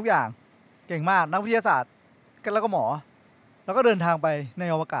ารทุกอย่างเก่งมากนักวิทยาศาสตร์แล้วก็หมอแล้วก็เดินทางไปใน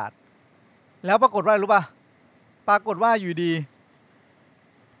อวกาศแล้วปรากฏว่ารู้ป่ะปรากฏว่าอยู่ดี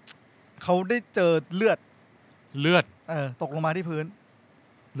เขาได้เจอเลือดตกลงมาที่พื้น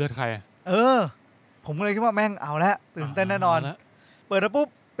เลือดใครผมก็เลยคิดว่าแม่งเอาแล้วตื่นเต้นแน่นอนเปิดมาปุ๊บ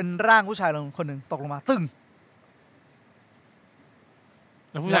เป็นร่างผู้ชายคนหนึ่งตกลงมาตึ้ง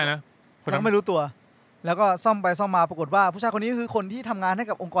แล้วผู้ชายนะคนนั้นไม่รู้ตัวแล้วก็ซ่อมไปซ่อมมาปรากฏว่าผู้ชายคนนี้คือคนที่ทำงานให้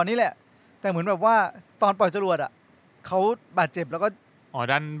กับองค์กรนี้แหละแต่เหมือนแบบว่าตอนปล่อยจรวดอ่ะเขาบาดเจ็บแล้วก็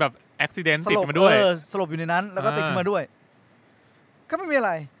ดันแบบอุบัติเหตุติดมาด้วยสลบอยู่ในนั้นแล้วก็ติดมาด้วยก็ไม่มีอะไ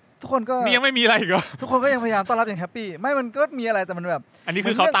รทุกคนก็นี่ยังไม่มีอะไรอีกเหรอทุกคนก็ยังพยายามต้อนรับอย่างแฮปปี้ไม่มันก็มีอะไรแต่มันแบบอันนี้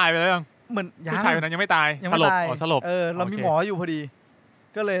คือเขาตายไปแล้วยังเหมือนผู้ชายคนนั้นยังไม่ตายสลบเรามีหมออยู่พอดี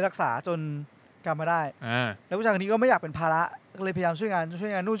ก็เลยรักษาจนกลับมาได้แล้วผู้ชายคนนี้ก็ไม่อยากเป็นภาระก็เลยพยายามช่วยงาน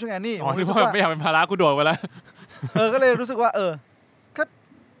นู่นช่วยงานนี่รู้สึกว่าไม่อยากเป็นภาระกูโดดไปแล้วก็เลยรู้สึกว่าโ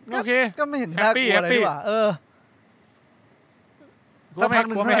อเคก็ไม่เห็นน่ากลัวอะไรดีกว่าสักพัก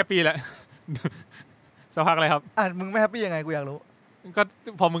นึงไม่แฮปปี้แล้วสักพักอะไรครับมึงไม่แฮปปี้ยังไงกูอยากรู้ก็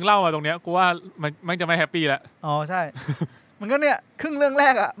พอมึงเล่ามาตรงเนี้ยกูว่ามันจะไม่แฮปปี้แล้วใช่มันก็เนี่ยครึ่งเรื่องแร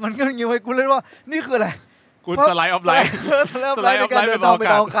กอ่ะมันก็ยิงไว้กูเลยว่านี่คืออะไรกูสไลด์ออฟไลน์ในการเดินทางไป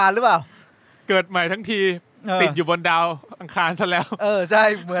ดาวอังคารหรือเปล่าเกิดใหม่ทั้งทีติดอยู่บนดาวอังคารซะแล้วใช่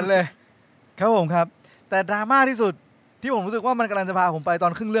เหมือนเลยครับผมครับแต่ดราม่าที่สุดที่ผมรู้สึกว่ามันกำลังจะพาผมไปตอ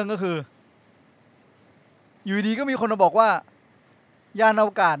นครึ่งเรื่องก็คืออยู่ดีก็มีคนมาบอกว่ายานอว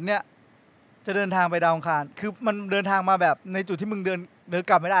กาศเนี่ยจะเดินทางไปดาวอังคารคือมันเดินทางมาแบบในจุดที่มึงเดิน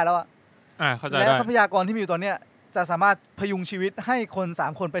กลับไม่ได้แล้วอ่ะเข้าใจและทรัพยากรที่มีอยู่ตอนเนี้ยจะสามารถพยุงชีวิตให้คน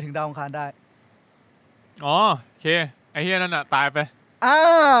3 คนไปถึงดาวอังคารได้โอเคไอ้เหี้ยนั่นน่ะตายไป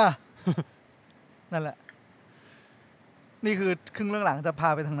นั่นแหละนี่คือครึ่งเรื่องหลังจะพา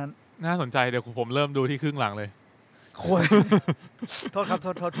ไปทางนั้นน่าสนใจเดี๋ยวผมเริ่มดูที่ครึ่งหลังเลยโอ้ยโทษครับโท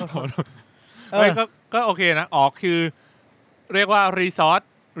ษก็โอเคนะคือเรียกว่ารีซอ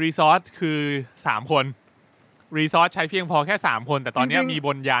สคือ3 คนรีซอสใช้เพียงพอแค่3 คนแต่ตอนนี้มีบ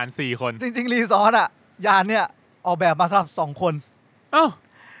นยาน4 คนจริงๆรีซอสยานเนี่ยออกแบบมาสำหรับ2 คน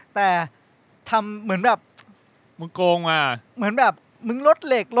แต่ทำเหมือนแบบมึงโกงมาเหมือนแบบมึงลด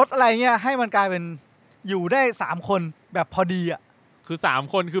เหล็กลดอะไรเงี้ยให้มันกลายเป็นอยู่ได้3 คนแบบพอดีคือ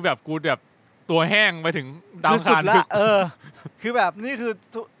3 คนคือแบบกูแบบตัวแห้งไปถึงดาวอังคารคือแบบนี่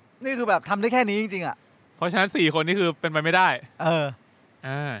คือแบบทำได้แค่นี้จริงๆเพราะฉะนั้น4 คนนี่คือเป็นไปไม่ได้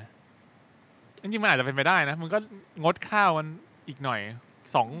จริงๆมันอาจจะเป็นไปได้นะมึงก็งดข้าวมันอีกหน่อย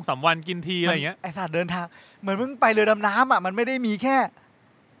2-3 วันกินทีอะไรเงี้ยไอสัตว์เดินทางเหมือนมึงไปเรือดำน้ำมันไม่ได้มีแค่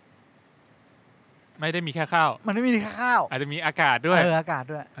ข้าวมันไม่มีแค่ข้าวอาจจะมีอากาศด้วยอากาศ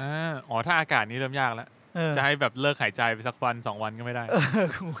ด้วยถ้าอากาศนี้เริ่มยากแล้วจะให้แบบเลิกหายใจไปสักวัน2 วันก็ไม่ได้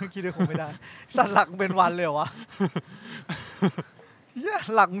กูคิดว่าคงไม่ได้สัตว์หลักเป็นวันเลยเหรอวะ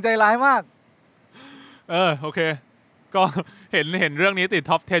หลักใจร้ายมากโอเคก็เห็นเรื่องนี้ติด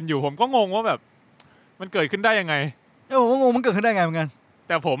ท็อป 10อยู่ผมก็งงว่าแบบมันเกิดขึ้นได้ยังไงผมก็งงมันเกิดขึ้นได้ไงเหมือนกันแ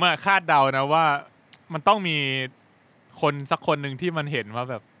ต่ผมคาดเดานะว่ามันต้องมีคนสักคนหนึ่งที่มันเห็นว่า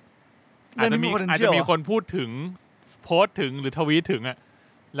แบบอาจจะมีคนพูดถึงโพสต์ถึงหรือทวีตถึง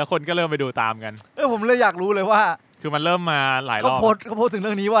แล้วคนก็เริ่มไปดูตามกันผมเลยอยากรู้เลยว่าคือมันเริ่มมาหลายรอบเขาโพสต์ถึงเ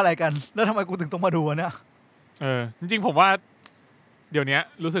รื่องนี้ว่าอะไรกันแล้วทำไมกูถึงต้องมาดูเนี่ยจริงๆผมว่าเดี๋ยวนี้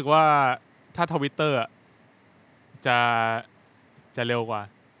รู้สึกว่าถ้า Twitter จะเร็วกว่า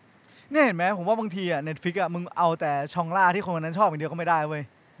เนี่ยเห็นไหมผมว่าบางทีNetflix มึงเอาแต่ช่องล่าที่คนนั้นชอบอย่างเดียวก็ไม่ได้เว้ย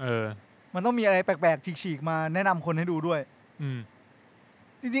มันต้องมีอะไรแปลกๆฉีกๆมาแนะนำคนให้ดูด้วย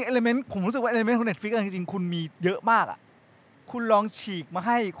จริงๆ element ผมรู้สึกว่า element ของ Netflix จริงๆคุณมีเยอะมากอ่ะคุณลองฉีกมาใ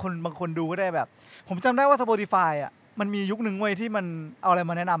ห้คนบางคนดูก็ได้แบบผมจำได้ว่า Spotify อ่ะมันมียุคนึงเว้ยที่มันเอาอะไร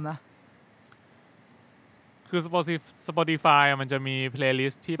มาแนะนำนะคือ Spotify มันจะมีเพลย์ลิ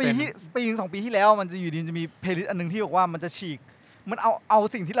สต์ที่เป็นปีนึง2 ปีที่แล้วมันจะอยู่ดีจะมีเพลย์ลิสต์อันนึงที่บอกว่ามันจะฉีกมันเอา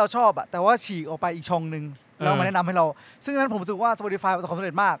สิ่งที่เราชอบอะแต่ว่าฉีกออกไปอีกช่องนึงแล้วมาแนะนำให้เราซึ่งนั้นผมรู้สึกว่า Spotify ประสบความสำเ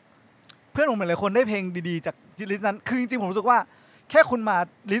ร็จมากเพื่อนผมหลายคนได้เพลงดีๆจากลิสต์นั้นคือจริงๆผมรู้สึกว่าแค่คุณมา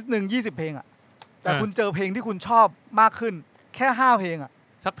ลิสต์นึง20เพลงอะแต่คุณเจอเพลงที่คุณชอบมากขึ้นแค่5เพลงอะ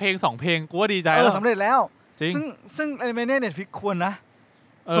สักเพลง2เพลงกูว่าดีใจแล้วสำเร็จแล้วซึ่งไอเมเน่ Netflix ควรนะ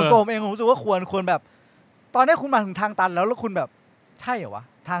ส่วนตัวผมเองผมรู้สึกว่าควรแบบตอนนี้คุณมาถึงทางตันแล้วคุณแบบใช่เหรอวะ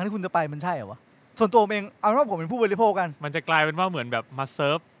ทางที่คุณจะไปมันใช่เหรอวะส่วนตัวผมเองเอาเป็นว่าผมเป็นผู้บริโภคกันมันจะกลายเป็นว่าเหมือนแบบมาเซิ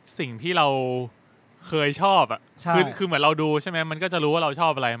ร์ฟสิ่งที่เราเคยชอบอ่ะคือเหมือนเราดูใช่ไหมมันก็จะรู้ว่าเราชอ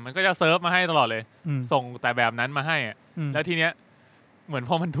บอะไรมันก็จะเซิร์ฟมาให้ตลอดเลยส่งแต่แบบนั้นมาให้อ่ะแล้วทีเนี้ยเหมือน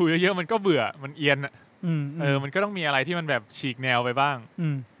พอมันดูเยอะๆมันก็เบื่อมันเอียนอ่ะมันก็ต้องมีอะไรที่มันแบบฉีกแนวไปบ้าง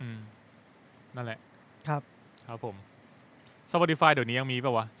นั่นแหละครับผมSpotify เดี๋ยวนี้ยังมีป่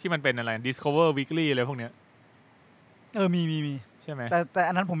าววะที่มันเป็นอะไร Discover Weekly อะไรพวกเนี้ยมีใช่ไหมแต่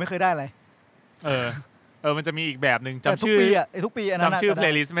อันนั้นผมไม่เคยได้อะไรมันจะมีอีกแบบหนึ่งจำชื่อทุกปีอันนั้นจำชื่อ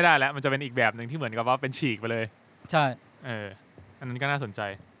playlist ไม่ได้แล้วมันจะเป็นอีกแบบหนึ่งที่เหมือนกับว่าเป็นฉีกไปเลยใช่อันนั้นก็น่าสนใจ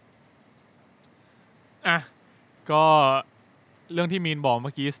อ่ะก็เรื่องที่มีนบอกเ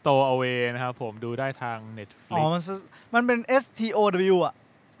มื่อกี้ Stow Away นะครับผมดูได้ทาง Netflix มันเป็น STOW อ่ะ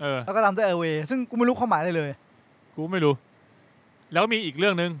แล้วก็ตามด้วย Away ซึ่งกูไม่รู้ความหมายเลยกูไม่รู้แล้วมีอีกเรื่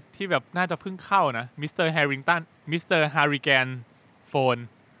องนึงที่แบบน่าจะเพิ่งเข้านะ Mr. Harrigan Phone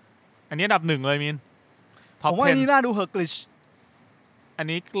อันนี้อันดับ1เลยมินผมว่าอันนี้น่าดูเหอะ Glitch อัน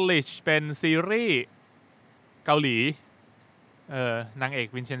นี้ Glitch เป็นซีรีส์เกาหลีนางเอก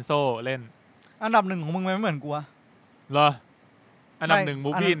วินเชนโซเล่นอันดับ1ของมึงไม่เหมือนกูอะเหรออันดับ1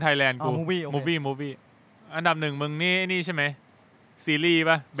 Movie in Thailand กู Movie อันดับ1มึงนี่ใช่ไหมซีรีส์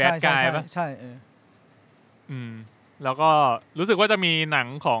ป่ะ Bad Guy ป่ะใช่แล้วก็รู้สึกว่าจะมีหนัง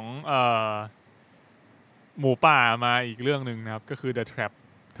ของหมูป่ามาอีกเรื่องนึงนะครับก็คือ The Trap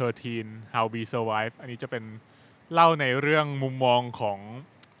 13 How We Survive อันนี้จะเป็นเล่าในเรื่องมุมมองข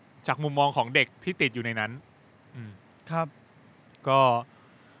องเด็กที่ติดอยู่ในนั้นครับก็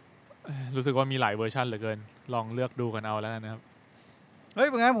รู้สึกว่ามีหลายเวอร์ชันเหลือเกินลองเลือกดูกันเอาแล้วกันนะครับเฮ้ย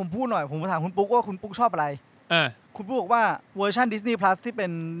งั้นผมพูดหน่อยผมถามคุณปุ๊กว่าคุณปุ๊กชอบอะไรคุณปุ๊กบอกว่าเวอร์ชัน Disney Plus ที่เป็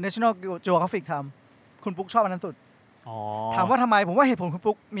น National Geographic ทำคุณปุ๊กชอบอันนั้นสุดถามว่าทำไมผมว่าเหตุผลคุณ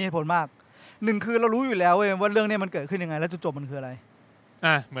ปุ๊กมีเหตุผลมาก1คือเรารู้อยู่แล้วว่าเรื่องนี้มันเกิดขึ้นยังไงและจุดจบมันคืออะไร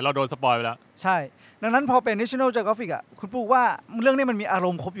เหมือนเราโดนสปอยไปแล้วใช่ดังนั้นพอเป็น National Geographic อ่ะคุณปุ๊กว่าเรื่องนี้มันมีอาร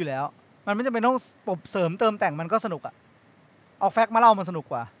มณ์ครบอยู่แล้วมันไม่จำเป็นต้องเสริมเติมแต่งมันก็สนุกอ่ะเอาแฟกต์มาเล่ามันสนุก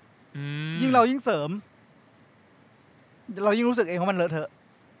กว่ายิ่งเรายิ่งเสริมเรายิ่งรู้สึกเองว่ามันเลอะเทอะ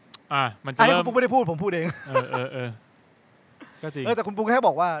มันจะเริ่มคุณปุ๊กไม่ได้พูดผมพูดเองก็จริงแต่คุณปุ๊กแค่บ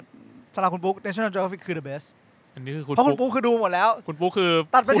อกว่าสำหรับคุณปุ๊ก National Geographic คือ the best อันนี้คือเพราะคุณปุ๊กคือดูหมดแล้วคุณปุ๊กคือ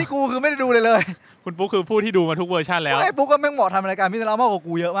ตัดไปที่กูคือไม่ได้ดูเลยคุณปุ๊กคือผู้ที่ดูมาทุกเวอร์ชันแล้วไอ้ปุ๊กก็แม่งเหมาะทำรายการมิสเตอร์มากกว่า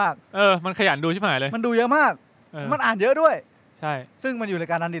กูเยอะมากมันขยันดูใช่ไหมเลยมันดูเยอะมากมันอ่านเยอะด้วยใช่ซึ่งมันอยู่รา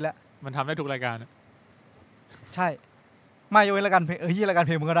ยการนั้นดีแล้วมันทำได้ทุกรายการใช่ไม่ยกเว้นรายการเพลงรายการเ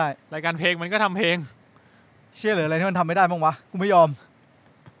พลงมันก็ได้รายการเพลงมันก็ทำเพลงเชื่อหรืออะไรที่มันทำไม่ได้บ้างวะกูไม่ยอม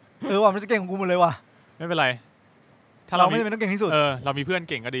ว่ามันจะเก่งของกูหมดเลยว่ะไม่เป็นไรถ้าเราไม่เป็นต้องเก่งที่สุดเรามีเพื่อน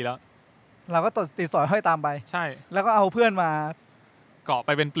เก่งก็ดีแล้วเราก็ติดสอยห้อยตามไปใช่แล้วก็เอาเพื่อนมาเกาะไป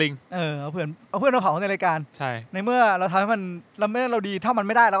เป็นปลิงเอาเพื่อนมาเผาในรายการใช่ในเมื่อเราทำให้มันเราดีถ้ามันไ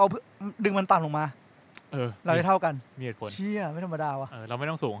ม่ได้เราเอาดึงมันต่ำลงมาเราจะเท่ากันมีเหตุผลเชี่ยไม่ธรรมดาว่ะเราไม่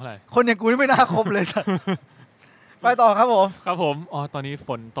ต้องสูงเท่าไหร่คนอย่างกูนี่ไม่น่าคบเลยไปต่อครับผมตอนนี้ฝ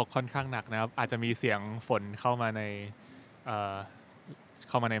นตกค่อนข้างหนักนะครับอาจจะมีเสียงฝนเข้ามาใน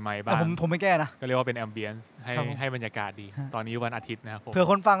ไมค์บ้างผมไม่แก้นะก็เรียกว่าเป็นแอมเบียนซ์ให้บรรยากาศดีตอนนี้วันอาทิตย์นะครับผมเผื่อ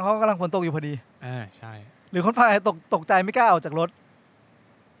คนฟังเขากำลังฝนตกอยู่พอดีใช่หรือคนฟังตกใจไม่กล้าออกจากรถ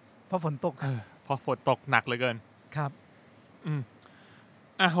เพราะฝนตกเพราะฝนตกหนักเหลือเกินครับ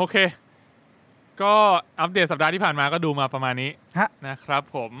โอเคก็อัปเดตสัปดาห์ที่ผ่านมาก็ดูมาประมาณนี้นะครับ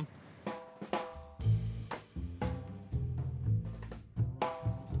ผม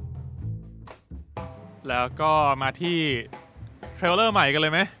แล้วก็มาที่เทรลเลอร์ใหม่กันเล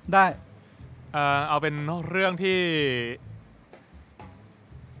ยไหมได้เอาเป็นเรื่องที่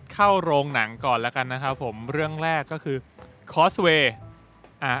เข้าโรงหนังก่อนแล้วกันนะครับผมเรื่องแรกก็คือ Causeway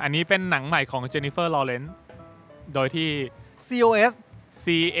อันนี้เป็นหนังใหม่ของเจนนิเฟอร์ลอเรนซ์โดยที่ COS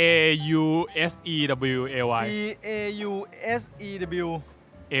CAUSEWAY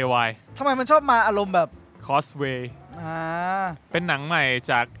CAUSEWAY ทำไมมันชอบมาอารมณ์แบบ Causeway เป็นหนังใหม่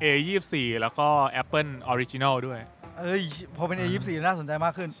จาก A24 แล้วก็ Apple Original ด้วยพอเป็น A24 น่าสนใจม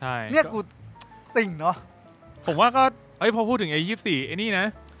ากขึ้นใช่เนี่ยกูติ่งเนาะผมว่าก็พอพูดถึง A24 ไอ้นี่นะ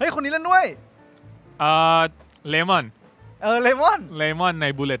คนนี้เล่นด้วยLemon Lemon ใน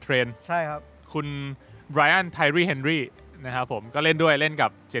Bullet Train ใช่ครับคุณ Brian Tyree Henry นะครับผมก็เล่นด้วยเล่นกั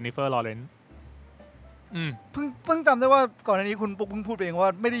บ Jennifer Lawrence เพิ่งจำได้ว่าก่อนอันนี้คุณปุ๊กเพิ่งพูดเองว่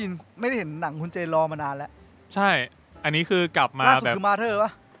าไม่ได้เห็นหนังคุณเจนรอมานานแล้วใช่อันนี้คือกลับมาล่าสุดแบบคือมาเธอป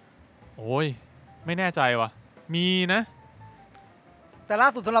ะโอ้ยไม่แน่ใจว่ะมีนะแต่ล่า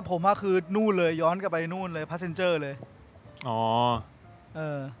สุดสำหรับผมคือนู่นเลยย้อนกลับไปนู่นเลย Passenger เลย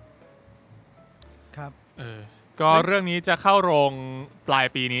ครับก็เรื่องนี้จะเข้าโรงปลาย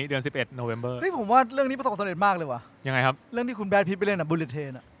ปีนี้เดือน11 November ผมว่าเรื่องนี้ประสบความสำเร็จมากเลยว่ะยังไงครับเรื่องที่คุณแบดพิตต์ไปเล่นBullet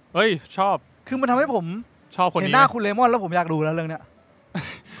Trainชอบคือมันทำให้ผมชอบคนนี้เห็นหน้าคุณเลมอนแล้วผมอยากดูแล้วเรื่องเนี้ย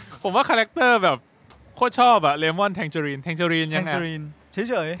ผมว่าคาแรคเตอร์แบบโคตรชอบอะเลมอนแทงเจอรีนยังไงเฉ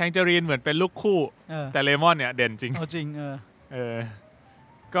ยแทงเจอรีนเหมือนเป็นลูกคู่แต่เลมอนเนี่ยเด่นจริงจริง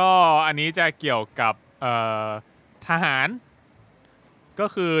ก็อันนี้จะเกี่ยวกับทหารก็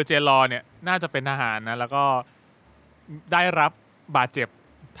คือเจลอเนี่ยน่าจะเป็นทหารนะแล้วก็ได้รับบาดเจ็บ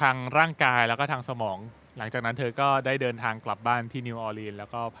ทางร่างกายแล้วก็ทางสมองหลังจากนั้นเธอก็ได้เดินทางกลับบ้านที่นิวออร์ลีนส์แล้ว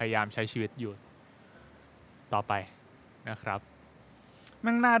ก็พยายามใช้ชีวิตอยู่ต่อไปนะครับแ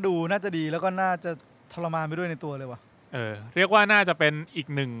ม่งน่าดูน่าจะดีแล้วก็น่าจะทรมานไปด้วยในตัวเลยว่ะเรียกว่าน่าจะเป็นอีก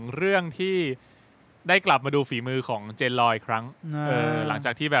หนึ่งเรื่องที่ได้กลับมาดูฝีมือของเจนลอยครั้งหลังจ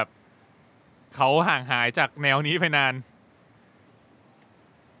ากที่แบบเขาห่างหายจากแนวนี้ไปนาน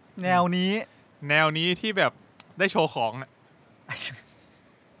แนวนี้ที่แบบได้โชว์ของนะ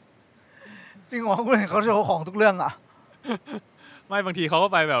จริงเหรอคุณเห็นเขาโชว์ของทุกเรื่องอ่ะไม่บางทีเขาก็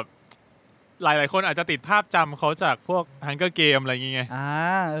ไปแบบหลายๆคนอาจจะติดภาพจำเขาจากพวก Hunger Game อะไรอย่างเงี้ย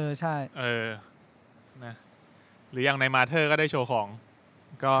ใช่นะหรืออย่างในมาเธอร์ก็ได้โชว์ของ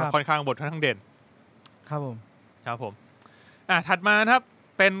ก็ค่อนข้างบทค่อนข้างเด่นครับผมถัดมานะครับ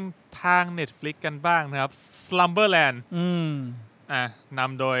เป็นทาง Netflix กันบ้างนะครับ Slumberland น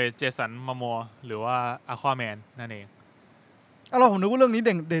ำโดยเจสัน มอมัวหรือว่า Aquaman นั่นเองผมนึกว่าเรื่องนี้เ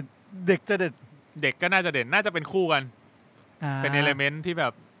ด็กจะเด็กก็น่าจะเด่นน่าจะเป็นคู่กันเป็นเอลิเมนต์ที่แบ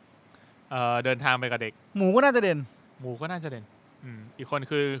บเดินทางไปกับเด็กหมูก็น่าจะเด่นอีกคน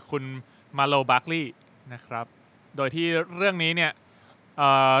คือคุณมาโลบัคลีย์นะครับโดยที่เรื่องนี้เนี่ย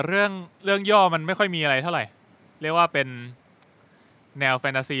เรื่องย่อมันไม่ค่อยมีอะไรเท่าไหร่เรียกว่าเป็นแนวแฟ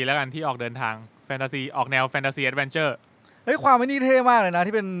นตาซีแล้วกันที่ออกเดินทางแฟนตาซีออกแนวแฟนตาซีแอดเวนเจอร์ความไม่นี่เท่มากเลยนะ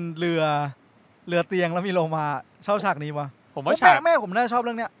ที่เป็นเรือเตียงแล้วมีโลมาชอบฉากนี้วะผมว่าฉากแม่ผมน่าชอบเ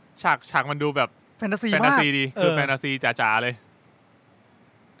รื่องเนี้ยฉากมันดูแบบแฟนตาซีดีคือแฟนตาซีจ๋าๆเลย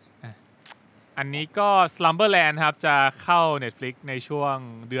อันนี้ก็ Slumberland ครับจะเข้า Netflix ในช่วง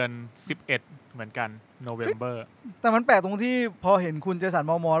เดือน11เหมือนกัน November แต่มันแปลกตรงที่พอเห็นคุณเจสัน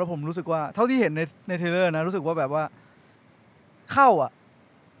มอมัวแล้วผมรู้สึกว่าเท่าที่เห็นในเทรลเลอร์นะรู้สึกว่าแบบว่าเข้า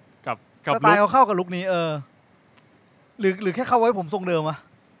กับสไตล์เขาเข้ากับลุคนี้หรือแค่เข้าไว้ผมทรงเดิม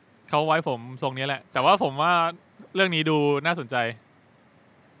เขาไว้ผมทรงนี้แหละแต่ว่าผมว่าเรื่องนี้ดูน่าสนใจ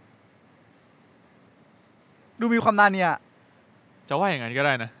ดูมีความนาเนียจะว่าอย่างนั้นก็ไ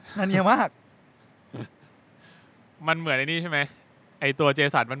ด้นะนาเนียมากมันเหมือนไอ้นี่ใช่ไหมไอตัวเจ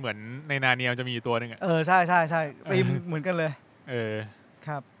สันมันเหมือนในนาเนียจะมีอยู่ตัวนึงใช่ไปเหมือนกันเลย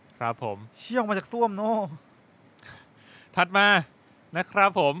ครับผมเชี่ยออกมาจากส้วมโน่ถัดมานะครับ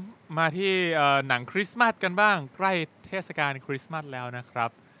ผมมาที่หนังคริสต์มาสกันบ้างใกล้เทศกาลคริสต์มาสแล้วนะครับ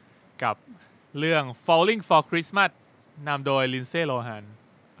กับเรื่อง Falling for Christmas นำโดยลินเซ่ โลแฮน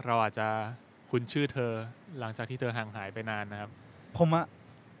เราอาจจะคุ้นชื่อเธอหลังจากที่เธอห่างหายไปนานนะครับผม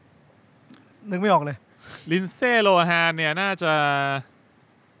นึกไม่ออกเลยลินเซ่ โลแฮนเนี่ยน่าจะ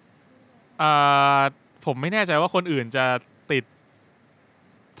ผมไม่แน่ใจว่าคนอื่นจะติด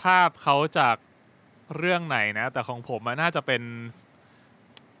ภาพเขาจากเรื่องไหนนะแต่ของผมน่าจะเป็น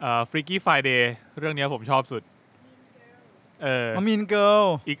Freaky Friday เรื่องนี้ผมชอบสุดMean Girl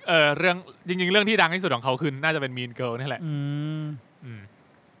อีกเรื่องจริงๆเรื่องที่ดังที่สุดของเขาคือน่าจะเป็น Mean Girl นี่แหละ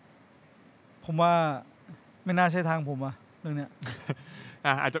ผมว่าไม่น่าใช่ทางผมเรื่องเนี้ย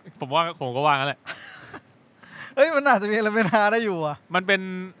อาจจะผมก็ว่างั้นแหละมันอาจจะมีอะไรไม่น่าได้อยู่มันเป็น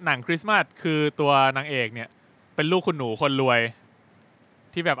หนังคริสต์มาสคือตัวนางเอกเนี่ยเป็นลูกคุณหนูคนรวย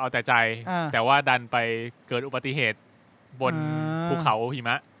ที่แบบเอาแต่ใจแต่ว่าดันไปเกิดอุบัติเหตุบนภูเขาหิ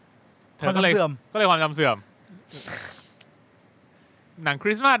มะเธอก็เลยความจำเสื่อมหนังค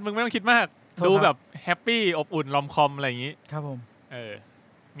ริสต์มาสมึงไม่ต้องคิดมากดูแบบแฮปปี้อบอุ่นลอมคอมอะไรอย่างนี้ครับผม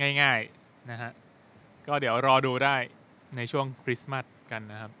ง่ายๆนะฮะก็เดี๋ยวรอดูได้ในช่วงคริสต์มาสกัน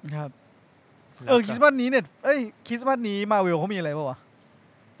นะครับคริสต์มาสนี้เนี่ยคริสต์มาสนี้มาเวลเขามีอะไรป่าววะ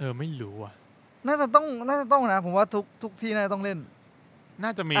ไม่รู้ น่าจะต้องนะผมว่าทุกที่น่าจะต้องเล่น น่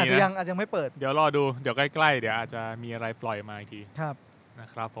าจะมี อาจจะ นะ ยังไม่เปิด เดี๋ยวรอดูเดี๋ยวใกล้ๆเดี๋ยวอาจจะมีอะไรปล่อยมาอีกที ครับ นะ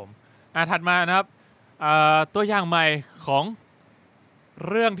ครับผมถัดมานะครับตัวอย่างใหม่ของ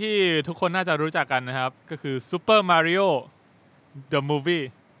เรื่องที่ทุกคนน่าจะรู้จักกันนะครับก็คือ Super Mario The Movie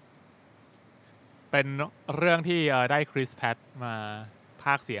เป็นเรื่องที่ได้คริสแพทมาพ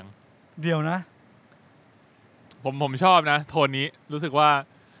ากย์เสียง เดี๋ยวนะ ผมชอบนะโทนนี้รู้สึกว่า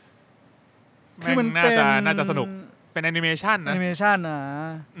คือมัน น่าจะสนุกเป็นแอนิเมชัน แอ นะ นิเมชันนะ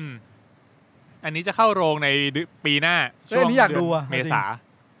อันนี้จะเข้าโรงในปีหน้า เฮ้ยอันนี้อยากดูอะ เมษา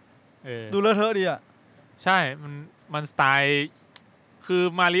ดูเลอะเทอะดีอ่ะ ใช่มันสไตล์คือ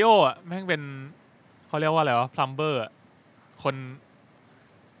มาริโออ่ะแม่งเป็นเขาเรียกว่าอะไรวะพลัมเบอร์คน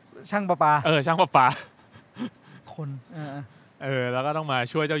ช่างประปา ช่างประปา คนแล้วก็ต้องมา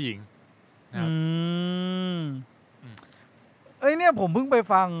ช่วยเจ้าหญิงนะครับ เอ้ยเนี่ยผมเพิ่งไป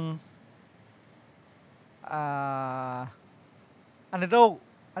ฟังอันเดอร์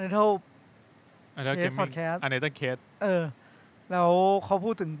Case Podcast อันเดอร์เคส แล้วเขาพู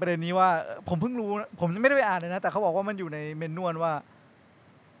ดถึงประเด็นนี้ว่าผมเพิ่งรู้นะผมไม่ได้ไปอ่านเลยนะแต่เขาบอกว่ามันอยู่ในเมนู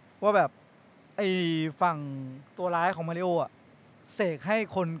ว่าแบบไอ้ฝั่งตัวร้ายของมาริโออ่ะเสกให้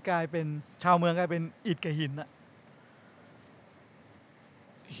คนกลายเป็นชาวเมืองกลายเป็นอิฐกับหินอ่ะ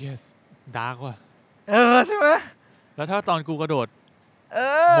yes ดาร์กว่ะ ใช่ไหม แล้วถ้าตอนกูกระโดด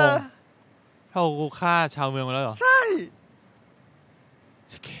มงถ้ากูฆ่าชาวเมืองมาแล้วเหรอ ใช่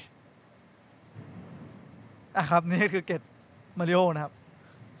ครับนี่คือเกตมาริโอนะครับ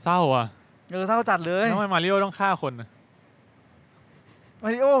เศร้าอ่ะ เศร้าจัดเลย ทำไมมาริโอต้องฆ่าคนนะ มา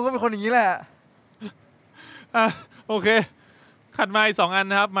ริโอก็เป็นคนอย่างนี้แหละ โอเคถัดมาอีก2 อัน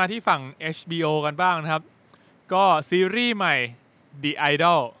นะครับมาที่ฝั่ง HBO กันบ้างนะครับก็ซีรีส์ใหม่ The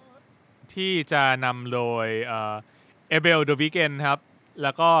Idol ที่จะนำโดยเอเบล The Weeknd ครับแ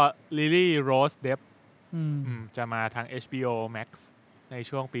ล้วก็ Lily Rose Depp จะมาทาง HBO Max ใน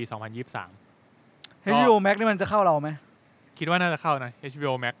ช่วงปี 2023 HBO Max นี่มันจะเข้าเราไหม คิดว่าน่าจะเข้านะ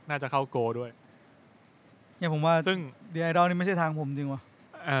HBO Max น่าจะเข้า Go ด้วยเนี่ยผมว่า ซึ่ง The Idol นี่ไม่ใช่ทางผมจริงวะ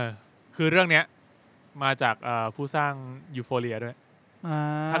คือเรื่องเนี้ยมาจากผู้สร้าง Euphoria ด้วย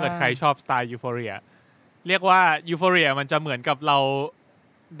ถ้าเกิดใครชอบสไตล์ Euphoria เรียกว่า Euphoria มันจะเหมือนกับเรา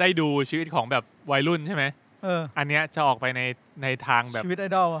ได้ดูชีวิตของแบบวัยรุ่นใช่ไหมอันเนี้ยจะออกไปในทางแบบชีวิตไอ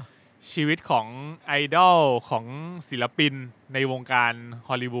ดอลอะชีวิตของไอดอลของศิลปินในวงการ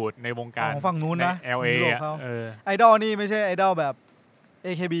ฮอลลีวูดในวงการของฝั่งนู้นนะ LA ไอดอลนี่ไม่ใช่ไอดอลแบบ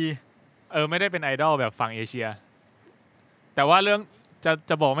AKB ไม่ได้เป็นไอดอลแบบฝั่งเอเชียแต่ว่าเรื่อง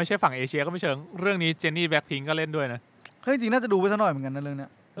จะบอกไม่ใช่ฝั่งเอเชียก็ไม่เชิงเรื่องนี้เจนนี่แบ็คพิงค์ก็เล่นด้วยนะเฮ้ยจริงน่าจะดูไปสักหน่อยเหมือนกันนะเรื่องเนี้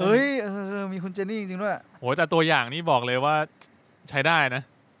ยมีคุณเจนนี่จริงๆด้วยโหแต่ตัวอย่างนี่บอกเลยว่าใช้ได้นะ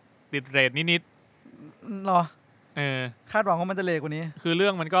ติดเรทนิดๆหรอคาดหวังว่ามันจะเลวกว่านี้คือเรื่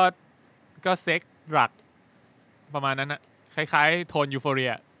องมันก็เซ็กรักประมาณนั้นนะคล้ายๆโทนยูโฟเรี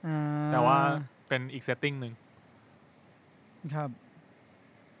ยแต่ว่าเป็นอีกเซตติ้งหนึ่ง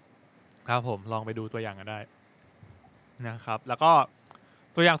ครับผมลองไปดูตัวอย่างกันได้นะครับแล้วก็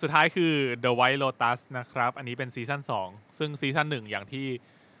ตัวอย่างสุดท้ายคือ The White Lotus นะครับอันนี้เป็นซีซั่น2ซึ่งซีซั่น1อย่างที่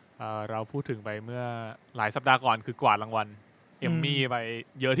เราพูดถึงไปเมื่อหลายสัปดาห์ก่อนคือกวาดรางวัลเอมมี่ไป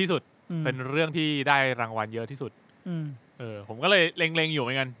เยอะที่สุดเป็นเรื่องที่ได้รางวัลเยอะที่สุดผมก็เลยเล็งๆอยู่เห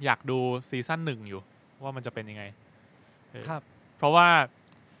มือนกันอยากดูซีซั่น1อยู่ว่ามันจะเป็นยังไงครับเพราะว่า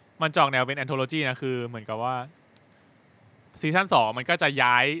มันจอกแนวเป็นแอนโทโลจีนะคือเหมือนกับว่าซีซั่น2มันก็จะ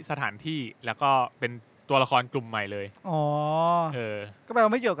ย้ายสถานที่แล้วก็เป็นตัวละครกลุ่มใหม่เลยก็แปลว่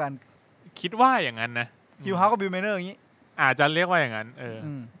าไม่เกี่ยวกันคิดว่าอย่างนั้นนะฮิวฮาร์กับบิลเมเนอร์อย่างนี้อาจจะเรียกว่าอย่างนั้น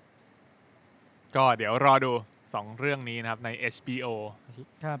ก็เดี๋ยวรอดู2เรื่องนี้นะครับใน HBO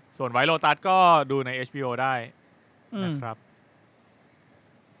ครับส่วนไวท์โลตัสก็ดูใน HBO ได้นะครับ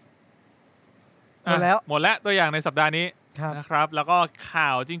หมดแล้วตัวอย่างในสัปดาห์นี้นะครับแล้วก็ข่า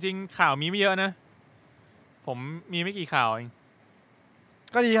วจริงๆข่าวมีไม่เยอะนะผมมีไม่กี่ข่าวเอง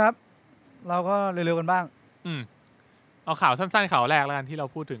ก็ดีครับเราก็เร็วๆกันบ้างเอาข่าวสั้นๆข่าวแรกแล้วกันที่เรา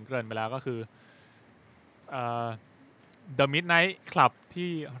พูดถึงเกริ่นไปแล้วก็คือThe Midnight Club ที่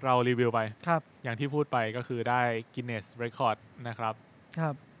เรารีวิวไปอย่างที่พูดไปก็คือได้ Guinness Record นะครับ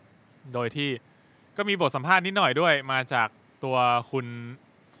โดยที่ก็มีบทสัมภาษณ์นิดหน่อยด้วยมาจากตัวคุณ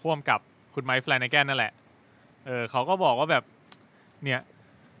พ่วงกับคุณไมค์ แฟลนแกนนั่นแหละเขาก็บอกว่าแบบเนี่ย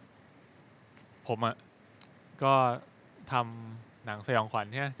ผมก็ทำหนังสยองขวัญ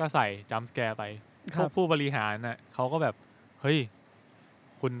ใช่ไหมก็ใส่จัมป์สแกร์ไปพวกผู้บริหารน่ะเขาก็แบบเฮ้ย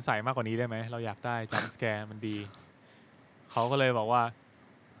คุณใส่มากกว่านี้ได้ไหมเราอยากได้จัมป์สแกร์มันดีเขาก็เลยบอกว่า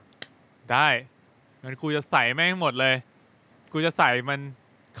ได้งั้นกูจะใส่แม่งหมดเลยกูจะใส่มัน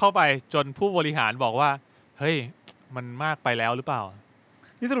เข้าไปจนผู้บริหารบอกว่าเฮ้ยมันมากไปแล้วหรือเปล่า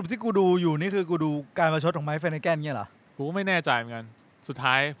นี่สรุปที่กูดูอยู่นี่คือกูดูการประชดของไมค์แฟนแกนเนี่ยเหรอกูก็ไม่แน่ใจเหมือนกันสุด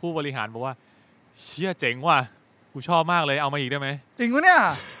ท้ายผู้บริหารบอกว่าเชี่ยเจ๋งว่ะกูชอบมากเลยเอามาอีกได้ไหมจริงวะเนี่ย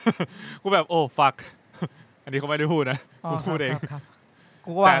กูแบบโอ้ฟักอันนี้เขาไม่ได้พูดนะกูพูดเองกู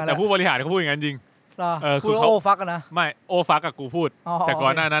ก็ว่าแต่ผู้บริหารเขาพูดอย่างนั้นจริงคือเขาโอฟักกันนะไม่โอฟักกับกูพูดแต่ก่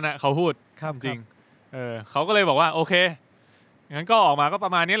อนหน้านั้นเขาพูดจริงเขาก็เลยบอกว่าโอเคงั้นก็ออกมาก็ปร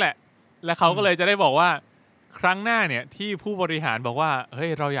ะมาณนี้แหละและเขาก็เลยจะได้บอกว่าครั้งหน้าเนี่ยที่ผู้บริหารบอกว่าเฮ้ย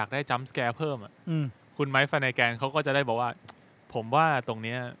เราอยากได้จัมป์สแกร์เพิ่มอ่ะคุณไมค์ฟานแกนเขาก็จะได้บอกว่าผมว่าตรงเ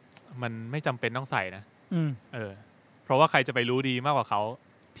นี้ยมันไม่จำเป็นต้องใส่นะเพราะว่าใครจะไปรู้ดีมากกว่าเขา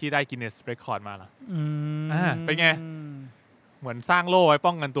ที่ได้กินเนสเรคคอร์ดมาล่ะเป็นไงเหมือนสร้างโล่ไว้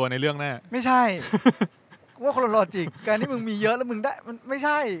ป้องกันตัวในเรื่องหน้าไม่ใช่ ว่าคนละลอจิกการที่มึงมีเยอะแล้วมึงได้มันไม่ใ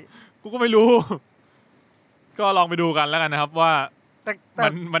ช่กูก็ไม่รู้ก็ลองไปดูกันแล้วกันนะครับว่า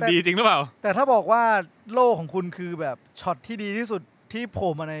มันดีจริงหรือเปล่าแต่ถ้าบอกว่าโล่ของคุณคือแบบช็อตที่ดีที่สุดที่โผ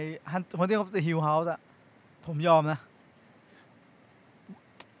ล่มาใน Hunting of the Hill House อะผมยอมนะ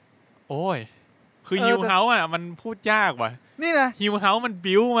โอ้ยคือ Hill House อ่ะมันพูดยากว่ะนี่นะ Hill House มัน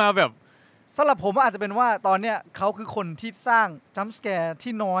บิ้วมาแบบสำหรับผมอาจจะเป็นว่าตอนเนี้ยเขาคือคนที่สร้างจัมป์สแกร์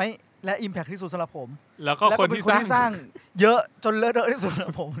ที่น้อยและ impact ที่สุดสำหรับผมแล้วก็คนที่สร้างเยอะจนเลอะเทอะที่สุดสำห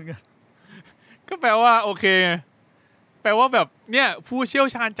รับผมเหมือนกันก็แปลว่าโอเคแปลว่าแบบเนี่ยผู้เชี่ยว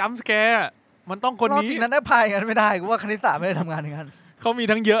ชาญจัมป์สแกร์มันต้องคนนี้จริงนั้นได้พายกันไม่ได้กูว่าคณิตศาสตร์ไม่ได้ทำงานอย่างนั้นเขามี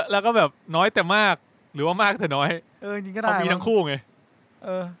ทั้งเยอะแล้วก็แบบน้อยแต่มากหรือว่ามากแต่น้อยจริงก็ได้เขามีทั้งคู่ไง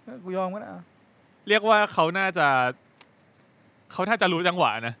กูยอมก็ได้เรียกว่าเขาน่าจะรู้จังหว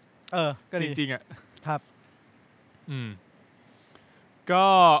ะนะก็จริงๆอ่ะครับก็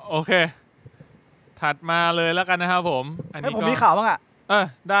โอเคถัดมาเลยแล้วกันนะครับผมอันนี้ผมมีข่าวบ้างอ่ะ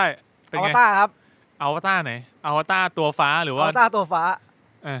ได้เป็นไงอวตารครับอวตารไหนอวตารตัวฟ้าหรือว่าอวตารตัวฟ้า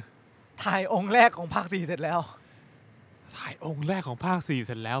ถ่ายองค์แรกของภาค4เสร็จแล้วถ่ายองค์แรกของภาค4เ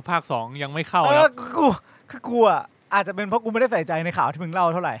สร็จแล้วภาค2ยังไม่เข้าแล้วกูอ่ะอาจจะเป็นเพราะกูไม่ได้ใส่ใจในข่าวที่มึงเล่า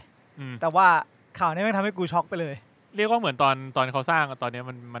เท่าไหร่แต่ว่าข่าวนี้ไม่ทำให้กูช็อกไปเลยเรียกว่าเหมือนตอนเขาสร้างตอนนี้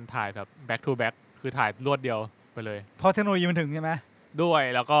มันถ่ายแบบ back to back คือถ่ายรวดเดียวไปเลยเพราะเทคโนโลยีมันถึงใช่ไหมด้วย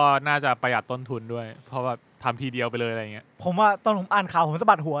แล้วก็น่าจะประหยัดต้นทุนด้วยเพราะว่าทำทีเดียวไปเลยอะไรเงี้ยผมว่าตอนผมอ่านข่าวผมสะ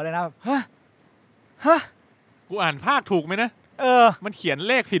บัดหัวเลยนะฮะกูอ่านภาคถูกไหมนะมันเขียน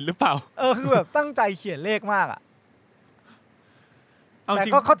เลขผิดหรือเปล่าคือแบบตั้งใจเขียนเลขมากอ่ะแต่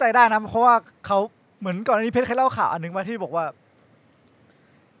ก็เข้าใจได้นะเพราะว่าเขาเหมือนก่อนหน้านี้เพชรเคยเล่าข่าวอันนึงมาที่บอกว่า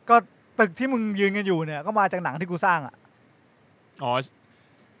ก็ตึกที่มึงยืนกันอยู่เนี่ยก็มาจากหนังที่กูสร้างอ่ะ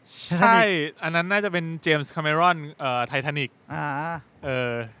ใช่อันนั้นน่าจะเป็นเจมส์คาเมรอนไททานิก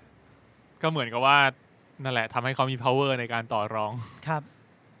ก็เหมือนกับว่านั่นแหละทำให้เขามี power ในการต่อรองครับ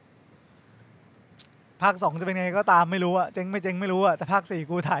ภาค2จะเป็นไงก็ตามไม่รู้อะเจ๊งไม่เจ๊งไม่รู้อะแต่ภาค4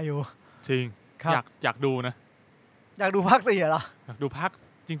กูถ่ายอยู่จริงอยากดูนะอยากดูภาค4เหรออยากดูภาค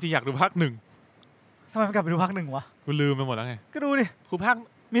จริงๆอยากดูภาค1ทำไมไม่กลับไปดูภาค1วะกูลืมไปหมดแล้วไงก็ดูดิกูภาค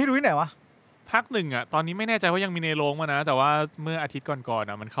มีให้ดูที่ไหนวะภาค1อ่ะตอนนี้ไม่แน่ใจว่ายังมีในโรงมั้ยนะแต่ว่าเมื่ออาทิตย์ก่อนๆ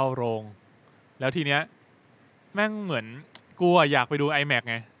อ่ะมันเข้าโรงแล้วทีเนี้ยแม่งเหมือนกูอยากไปดู IMAX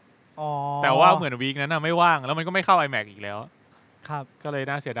ไงแต่ว่าเหมือนวีคนั้นน่ะไม่ว่างแล้วมันก็ไม่เข้า IMAX อีกแล้วครับก็เลย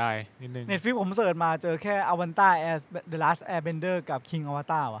น่าเสียดายนิดนึง Netflix ผมเสิร์ชมาเจอแค่ Avatar The Last Airbender กับ King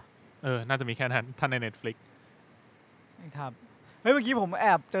Avatar ว่ะน่าจะมีแค่นั้นท่านใน Netflix ครับเฮ้ยเมื่อกี้ผมแอ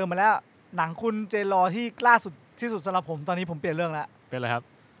บเจอมาแล้วหนังคุณเจรอที่ล่าสุดที่สุดสำหรับผมตอนนี้ผมเปลี่ยนเรื่องแล้วเป็นอะไรครับ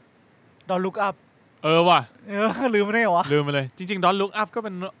Don't Look Up ว่ะลืมไปได้เหรอวะลืมไปเลยจริงๆ Don't Look Up ก็เ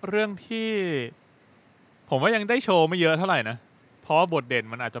ป็นเรื่องที่ผมว่ายังได้โชว์ไม่เยอะเท่าไหร่นะเพราะบทเด่น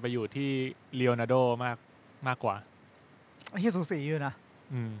มันอาจจะไปอยู่ที่ลีโอนาร์โดมากกว่าเฮียสูสีอยู่นะ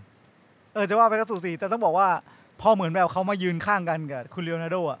จะว่าไปก็สูสีแต่ต้องบอกว่าพอเหมือนแบบเขามายืนข้างกันกับคุณลีโอนา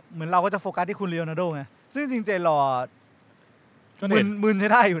ร์โดอ่ะเหมือนเราก็จะโฟกัสที่คุณลีโอนาร์โดไงซึ่งจริงๆเจรอมึนใช้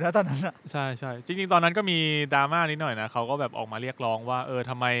ได้อยู่นะตอนนั้นอ่ะใช่จริงๆตอนนั้นก็มีดราม่านิดหน่อยนะเขาก็แบบออกมาเรียกร้องว่า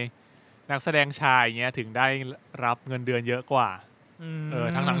ทำไมนักแสดงชายเงี้ยถึงได้รับเงินเดือนเยอะกว่า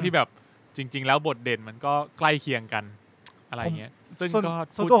ทั้งที่แบบจริงๆแล้วบทเด่นมันก็ใกล้เคียงกันอะไรเงี้ยซึ่งก็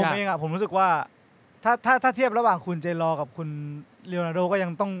ส่วนตัวผมเองอ่ะผมรู้สึกว่าถ้าเทียบระหว่างคุณเจรอกับคุณลีโอนาร์โดก็ยั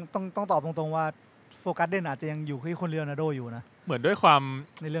งต้องตอบตรงๆว่าโฟกัสเด่นอาจจะยังอยู่ที่คุณลีโอนาร์โดอยู่นะเหมือนด้วยความ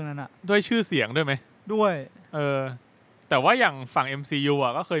ในเรื่องนั้นอ่ะด้วยชื่อเสียงด้วยไหมด้วยแต่ว่าอย่างฝั่ง MCU อ่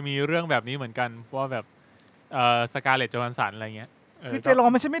ะก็เคยมีเรื่องแบบนี้เหมือนกันว่าแบบสกาเลต โจฮันสันอะไรเงี้ยคือเจรอ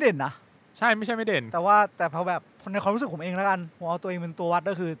ไม่ใช่ไม่เด่นนะใช่ไม่ใช่ไม่เด่นแต่พอแบบในความรู้สึกผมเองแล้วกันผมเอาตัวเองเป็นตัววัด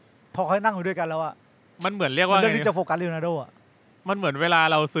ก็คือพอเขานั่งอยู่ด้วยกันแล้วอ่ะมันเหมือนเรียกว่าเรื่องที่จะโฟกัสลีโอนาร์โดอ่ะมันเหมือนเวลา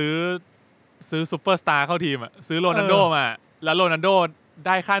เราซื้อซุปเปอร์สตาร์เข้าทีมอ่ะซื้อโรนัลโดมาแล้วโรนัลโดไ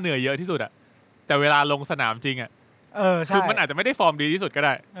ด้ค่าเหนื่อยเยอะที่สุดอ่ะแต่เวลาลงสนามจริงอ่ะใช่คือมันอาจจะไม่ได้ฟอร์มดีที่สุดก็ไ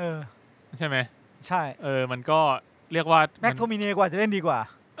ด้ใช่ไหมใช่มันก็ เรียกว่าแม็กโทมิเนกว่าจะเล่นดีกว่า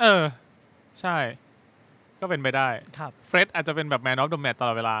ใช่ก็เป็นไปได้ครับเฟร็ดอาจจะเป็นแบบแมนออฟเดอะแมตช์ตล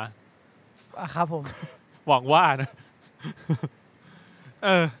อดเวลาครับผม หวังว่านะ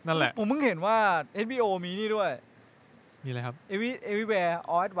นั่นแหละผมเพิ่งเห็นว่า HBO มีนี่ด้วยมีอะไรครับ Everywhere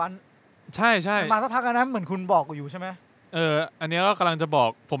All at Once ใช่มาสักพักแล้วนะเหมือนคุณบอกอยู่ใช่ไหมอันนี้ก็กำลังจะบอก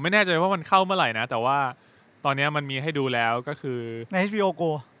ผมไม่แน่ใจว่ามันเข้าเมื่อไหร่นะแต่ว่าตอนนี้มันมีให้ดูแล้วก็คือใน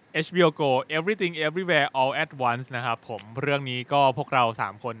HBO Go Everything Everywhere All at Once นะครับผมเรื่องนี้ก็พวกเรา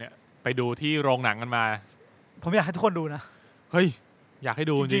3คนเนี่ยไปดูที่โรงหนังกันมาผมอยากให้ทุกคนดูนะเฮ้ยอยากให้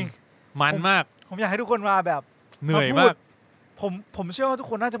ดูจริงมันมากผมอยากให้ทุกคนมาแบบเหนื่อยมากผมเชื่อว่าทุก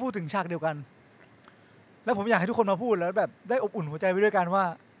คนน่าจะพูดถึงฉากเดียวกันแล้วผมอยากให้ทุกคนมาพูดแล้วแบบได้อบอุ่นหัวใจไปด้วยกันว่า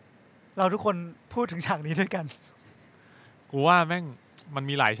เราทุกคนพูดถึงฉากนี้ด้วยกันกูว่าแม่งมัน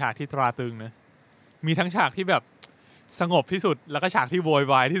มีหลายฉากที่ตราตรึงนะมีทั้งฉากที่แบบสงบที่สุดแล้วก็ฉากที่โวย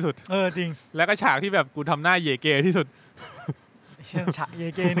วายที่สุดจริงแล้วก็ฉากที่แบบกูทำหน้าเยเกที่สุดเช่นฉากเย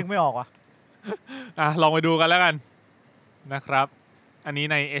เกนึกไม่ออกว่ะลองไปดูกันแล้วกันนะครับอันนี้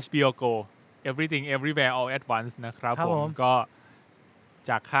ใน HBO Go Everything Everywhere All at Once นะครับผมก็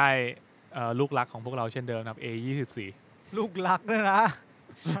จากค่ายลูกรักของพวกเราเช่นเดิมครับ A24 ลูกรักด้วยนะ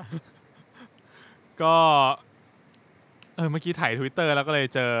ก็เมื่อกี้ถ่าย Twitter แล้วก็เลย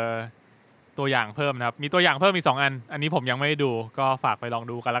เจอตัวอย่างเพิ่มนะครับมีตัวอย่างเพิ่มอีก2อันนี้ผมยังไม่ได้ดูก็ฝากไปลอง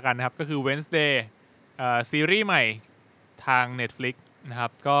ดูกันแล้วกันนะครับก็คือ Wednesday ซีรีส์ใหม่ทาง Netflix นะครั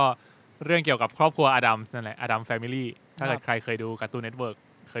บก็เรื่องเกี่ยวกับครอบครัวอดัมส์นั่นแหละ Adam Family ถ้าเกิดใครเคยดูการ์ตูนเน็ตเวิร์ก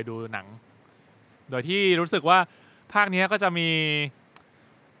เคยดูหนังโดยที่รู้สึกว่าภาคนี้ก็จะมี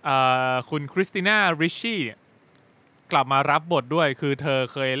คุณคริสติน่าริชชี่กลับมารับบทด้วยคือเธอ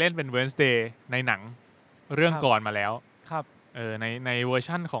เคยเล่นเป็น Wednesday ในหนังเรื่องก่อนมาแล้วครับในเวอร์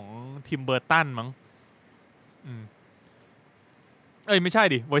ชั่นของทิมเบอร์ตันมั้งไม่ใช่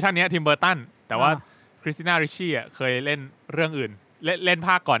ดิเวอร์ชันนี้ทิมเบอร์ตันแต่ว่าคริสติน่าริชชี่เคยเล่นเรื่องอื่นเล่นภ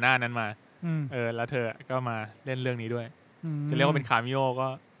าคก่อนหน้านั้นมาแล้วเธอก็มาเล่นเรื่องนี้ด้วยจะเรียกว่าเป็นคาเมโอก็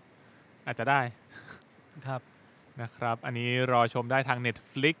อาจจะได้ครับนะครับอันนี้รอชมได้ทาง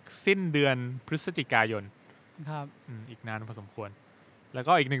Netflix สิ้นเดือนพฤศจิกายนครับอีกนานพอสมควรแล้ว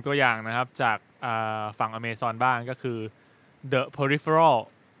ก็อีกหนึ่งตัวอย่างนะครับจากฝั่ง Amazon บ้างก็คือ The Peripheral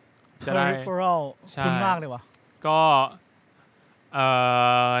จะได้ Peripheral คุ้นมากเลยว่ะก็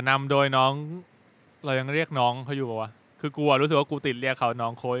นำโดยน้องเรายังเรียกน้องเขาอยู่ป่าวะคือกูรู้สึกว่ากูติดเรียกเขาน้อ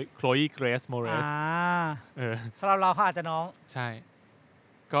งโคลอีเกรซโมเรสสำหรับเราเขาอาจจะน้องใช่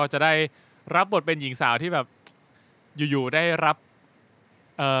ก็จะได้รับบทเป็นหญิงสาวที่แบบอยู่ๆได้รับ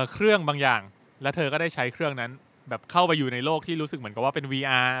เครื่องบางอย่างและเธอก็ได้ใช้เครื่องนั้นแบบเข้าไปอยู่ในโลกที่รู้สึกเหมือนกับว่าเป็น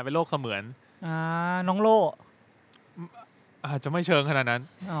VR เป็นโลกเสมือนน้องโลอาจจะไม่เชิงขนาดนั้น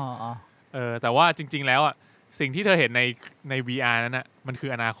แต่ว่าจริงๆแล้วอ่ะสิ่งที่เธอเห็นใน VR นั้นน่ะมันคือ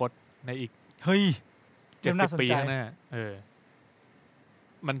อนาคตในอีก70 ปีข้างหน้า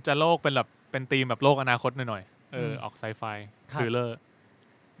มันจะโลกเป็นแบบเป็นธีมแบบโลกอนาคตหน่อยๆออกไซไฟทริลเลอร์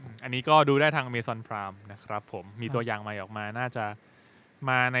อันนี้ก็ดูได้ทาง Amazon Prime นะครับผมมีตัวอย่างใหม่ออกมาน่าจะ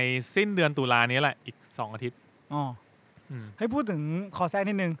มาในสิ้นเดือนตุลานี้แหละอีก2 อาทิตย์ให้พูดถึงขอแทรก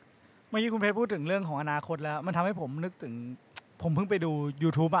นิดนึงเมื่อกี้คุณเพชรพูดถึงเรื่องของอนาคตแล้วมันทำให้ผมนึกถึงผมเพิ่งไปดู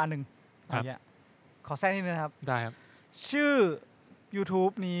YouTube มาอันนึงขอแทรกนิดนึงครับได้ครับชื่อ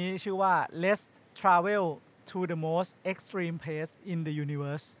YouTube นี้ชื่อว่า Let's Travel to the most extreme place in the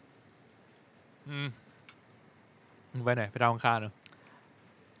universe ไปไหนไปดาวอังคารเหรอ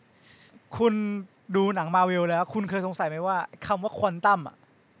คุณดูหนังมาร์เวลแล้วคุณเคยสงสัยไหมว่าคำว่าควอนตัม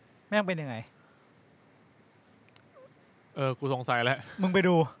แม่งเป็นยังไงกูสงสัยแล้วมึงไป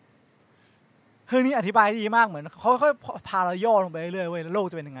ดูเรื่องนี้อธิบายดีมากเหมือนเขาค่อยๆพาเราย่อลงไปเรื่อยๆเว้ยโลก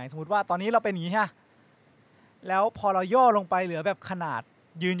จะเป็นยังไงสมมติว่าตอนนี้เราเป็นอย่างนี้ฮะแล้วพอเราย่อลงไปเหลือแบบขนาด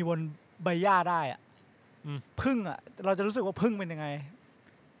ยืนอยู่บนใบหญ้าได้อ่ะพึ่งอ่ะเราจะรู้สึกว่าพึ่งเป็นยังไง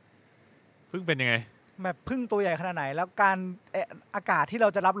พึ่งเป็นยังไงแบบพึ่งตัวใหญ่ขนาดไหนแล้วการอากาศที่เรา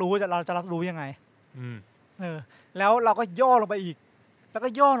จะรับรู้เราจะรับรู้ยังไงแล้วเราก็ย่อลงไปอีกแล้วก็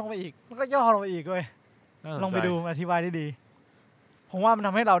ย่อลงไปอีกแล้วก็ย่อลงไปอีกเว้ยลองไปดูอธิบายได้ดีผมว่ามันท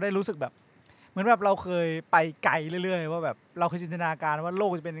ำให้เราได้รู้สึกแบบเหมือนแบบเราเคยไปไกลเรื่อยๆว่าแบบเราเคยจินตนาการว่าโล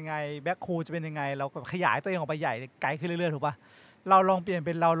กจะเป็นยังไงแบ็คโฮลจะเป็นยังไงเราแบบขยายตัวเองออกไปใหญ่ไกลขึ้นเรื่อยๆถูกป่ะเราลองเปลี่ยนเ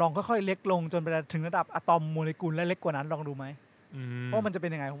ป็นเราลองค่อยๆเล็กลงจนไปถึงระดับอะตอมโมเลกุลและเล็กกว่านั้นลองดูไหมว่ามันจะเป็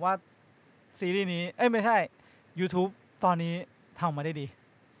นยังไงผมว่าซีรีส์นี้ไม่ใช่ YouTube ตอนนี้ทำมาได้ดี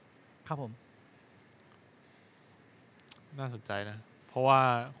ครับผมน่าสนใจนะเพราะว่า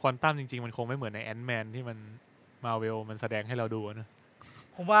ควอนตัมจริงๆมันคงไม่เหมือนในแอนท์แมนที่มันมาเวลมันแสดงให้เราดูนะ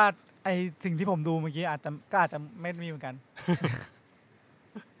ผมว่าไอสิ่งที่ผมดูเมื่อกี้อาจจะไม่มีเหมือนกัน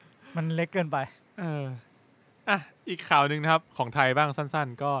มันเล็กเกินไปอีกข่าวนึงนะครับของไทยบ้างสั้น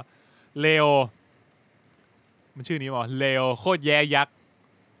ๆก็เลโอ มันชื่อนี้ป่ะเลโอโคตรแย่ยักษ์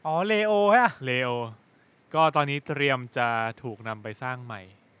อ๋อเลโอฮะ เลโอก็ตอนนี้เตรียมจะถูกนำไปสร้างใหม่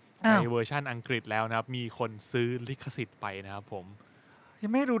ในเวอร์ชันอังกฤษแล้วนะครับมีคนซื้อลิขสิทธิ์ไปนะครับผมยั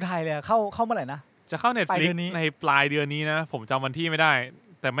งไม่ดูไทยเลยเข้าเมื่อไหร่นะจะเข้า Netflix ในปลายเดือนนี้นะผมจำวันที่ไม่ได้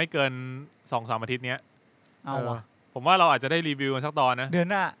แต่ไม่เกิน 2-3 อาทิตย์เนี้ยผมว่าเราอาจจะได้รีวิวกันสักตอนนะเดือน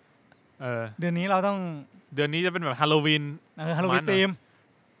หน้าเดือนนี้เราต้องเดือนนี้จะเป็นแบบฮาโลวีนธีม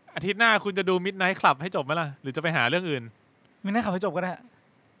อาทิตย์หน้าคุณจะดู Midnight Club ให้จบไหมล่ะหรือจะไปหาเรื่องอื่น Midnight Club ให้จบก็ได้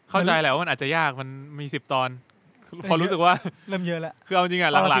เข้าใจแล้วว่ามันอาจจะยากมันมี10 ตอนพอรู้สึกว่าเริ่มเยอะแล้วคือเอาจริงอ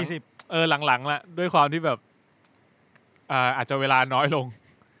ะหลังๆหลังๆละด้วยความที่แบบอาจจะเวลาน้อยลง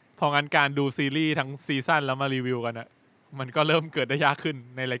พองั้นการดูซีรีส์ทั้งซีซั่นแล้วมารีวิวกันอะมันก็เริ่มเกิดได้ยากขึ้น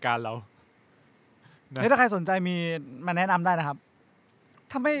ในรายการเราถ้าใครสนใจมีมาแนะนำได้นะครับ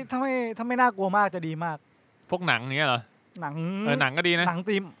ถ้าไม่น่ากลัวมากจะดีมากพวกหนังเนี้ยเหรอหนังก็ดีนะหนัง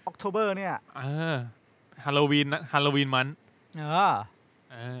ธีม October เนี่ยฮาโลวีนมัน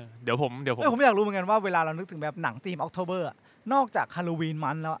เดี๋ยวผมอยากรู้เหมือนกันว่าเวลาเรานึกถึงแบบหนังธีม October นอกจากฮาโลวีน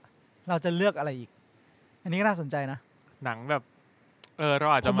มันแล้วเราจะเลือกอะไรอีกอันนี้ก็น่าสนใจนะหนังแบบเรา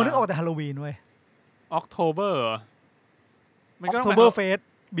อาจจะผมนึกออกแต่ฮาโลวีนเว้ย October มันก็ October Fest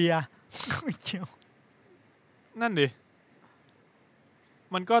เบียร์ไม่เกี่ยวนั่นดิ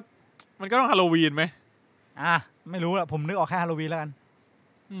มันก็ต้องฮาโลวีนไหมไม่รู้ละผมนึกออกแค่ฮาโลวีนแล้วกัน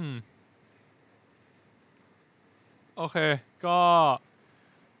โอเคก็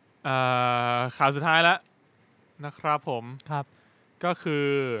ข่าวสุดท้ายแล้วนะครับผมครับก็คือ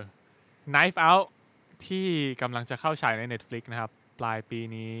Knife Out ที่กำลังจะเข้าฉายใน Netflix นะครับปลายปี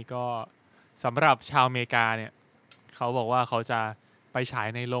นี้ก็สำหรับชาวอเมริกาเนี่ยเขาบอกว่าเขาจะไปฉาย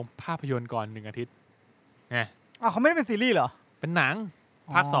ในโรงภาพยนตร์ก่อน1 อาทิตย์ไงเขาไม่ได้เป็นซีรีส์เหรอเป็นหนัง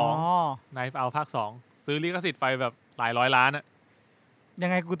ภาค2 Knife Out ภาค2ซื้อลิขสิทธิ์ไปแบบหลายร้อยล้านอะยั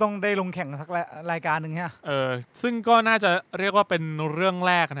งไงกูต้องได้ลงแข่งสักรายการหนึ่งฮะซึ่งก็น่าจะเรียกว่าเป็นเรื่อง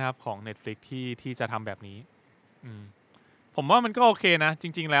แรกนะครับของ Netflix ที่จะทำแบบนี้ผมว่ามันก็โอเคนะจ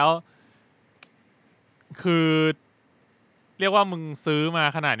ริงๆแล้วคือเรียกว่ามึงซื้อมา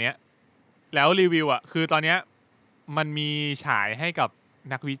ขนาดเนี้ยแล้วรีวิวอ่ะคือตอนเนี้ยมันมีฉายให้กับ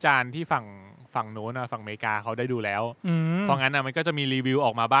นักวิจารณ์ที่ฝั่งโน้นฝั่งอเมริกาเขาได้ดูแล้วเพราะงั้นมันก็จะมีรีวิวอ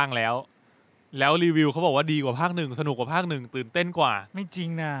อกมาบ้างแล้วรีวิวเขาบอกว่าดีกว่าภาค1สนุกกว่าภาค1ตื่นเต้นกว่าไม่จริง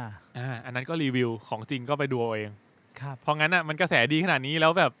นะอันนั้นก็รีวิวของจริงก็ไปดูเอาเองครับเพราะงั้นมันกระแสดีขนาดนี้แล้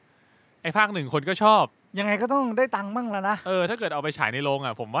วแบบไอ้ภาค1คนก็ชอบยังไงก็ต้องได้ตังค์บ้างแล้วนะถ้าเกิดเอาไปฉายในโรง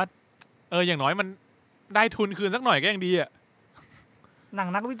ผมว่าอย่างน้อยมันได้ทุนคืนสักหน่อยก็ยังดีหนัง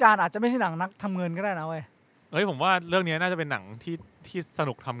นักวิจารณ์อาจจะไม่ใช่หนังนักทำเงินก็ได้นะเว้ยผมว่าเรื่องนี้น่าจะเป็นหนังที่ส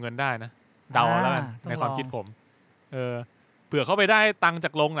นุกทำเงินได้นะเดาแล้วกันในความคิดผมเผื่อเขาไปได้ตังค์จา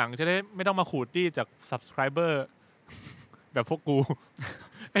กโรงหนังจะได้ไม่ต้องมาขูดดี้จาก subscriber แบบพวกกู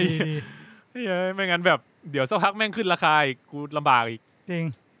ไม่งั้นแบบเดี๋ยวสักพักแม่งขึ้นราคาอีกกูลำบากอีกจริง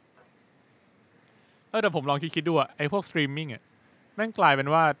แต่ผมลองคิดดูไอ้พวกสตรีมมิ่งแม่งกลายเป็น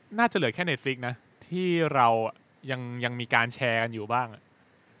ว่าน่าจะเหลือแค่ Netflix นะที่เรายังมีการแชร์กันอยู่บ้าง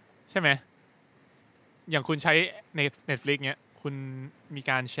ใช่ไหมอย่างคุณใช้ Netflix เนี้ยคุณมี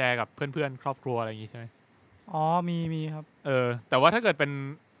การแชร์กับเพื่อนๆครอบครัวอะไรอย่างงี้ใช่ไหมมีครับแต่ว่าถ้าเกิดเป็น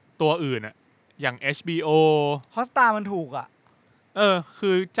ตัวอื่นอย่าง HBO Hotstar มันถูกคื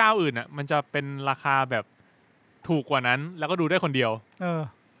อเจ้าอื่นมันจะเป็นราคาแบบถูกกว่านั้นแล้วก็ดูได้คนเดียว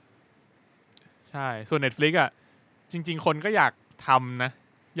ใช่ส่วน Netflix จริงๆคนก็อยากทำนะ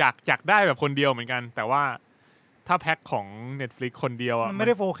อยากได้แบบคนเดียวเหมือนกันแต่ว่าถ้าแพ็คของ Netflix คนเดียวมันไม่ไ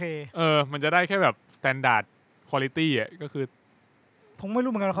ด้ 4K มันจะได้แค่แบบ standard quality ก็คือผมไม่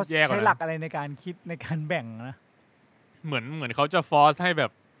รู้เหมือนกันเขาใช้หลักอะไรในการคิดในการแบ่งนะเหมือนเขาจะฟอร์สให้แบ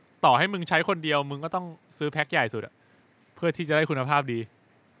บต่อให้มึงใช้คนเดียวมึงก็ต้องซื้อแพ็คใหญ่สุดเพื่อที่จะได้คุณภาพดี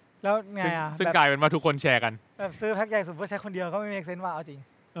แล้วไงซึ่งกลายเป็นว่าทุกคนแชร์กันแบบซื้อแพ็คใหญ่สุดเพื่อใช้คนเดียวก็ไม่ make sense ว่าเอาจริง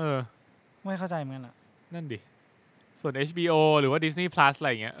ไม่เข้าใจเหมือนกันนั่นดิส่วน HBO หรือว่า Disney Plus อะไร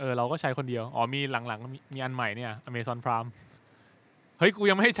อย่างเงี้ยเราก็ใช้คนเดียวมีหลังๆมีอันใหม่เนี่ย Amazon Prime เฮ้ยกู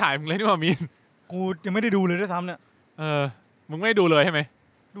ยังไม่ให้ฉายมึงเลยนี่ว่ามีนกูยังไม่ได้ดูเลยด้วยซ้ำเนี่ยมึงไม่ดูเลยใช่ไหม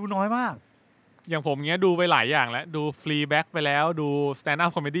ดูน้อยมากอย่างผมเงี้ยดูไปหลายอย่างแล้วดู Fleabag ไปแล้วดู Stand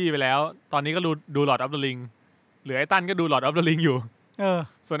Up Comedy ไปแล้วตอนนี้ก็ดู Lord of the Ring หรือไอ้ตั้นก็ดู Lord of the Ring อยู่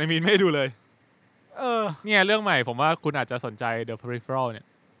ส่วนไอ้มีนไม่ดูเลยเนี่ยเรื่องใหม่ผมว่าคุณอาจจะสนใจ The Peripheral เนี่ย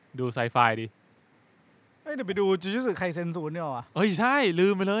ดูไซไฟดีเดี๋ยวไปดูจูจูสึไคเซ็น0เนี่ยว่ะใช่ลื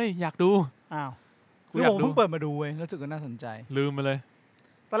มไปเลยอยากดูกูอยากดูผมเพิ่งเปิดมาดูเว้ยรู้สึกว่าน่าสนใจลืมไปเลย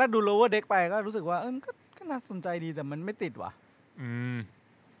ตอนแรกดู Lower Deck ไปก็รู้สึกว่าก็น่าสนใจดีแต่มันไม่ติดว่ะ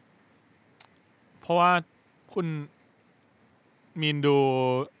เพราะว่าคุณมีนดู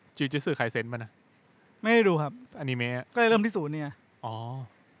จูจูสึไคเซ็นป่ะนะไม่ได้ดูครับอนิเมะก็เลยเริ่มที่0เนี่ย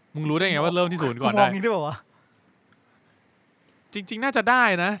มึงรู้ได้ไงว่าเริ่มที่0ก่อนได้มองนี้ได้ป่าววะ จริงๆน่าจะได้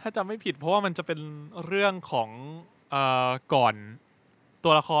นะถ้าจำไม่ผิดเพราะว่ามันจะเป็นเรื่องของก่อนตั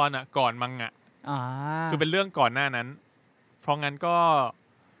วละครอ่ะก่อนมังงะคือเป็นเรื่องก่อนหน้านั้นเพราะงั้นก็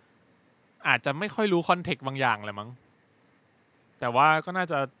อาจจะไม่ค่อยรู้คอนเทกต์บางอย่างแหละมั้งแต่ว่าก็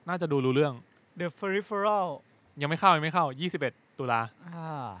น่าจะดูรู้เรื่อง The Peripheral ยังไม่เข้า21 ตุลา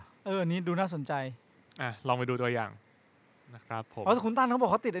อันนี้ดูน่าสนใจลองไปดูตัวอย่างนะครับผมแต่คุณตั้นเขาบอ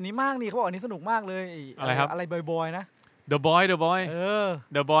กเขาติดอันนี้มากนี่เขาบอกอันนี้สนุกมากเลยอะไรครับอะไรบอยๆนะ The Boy The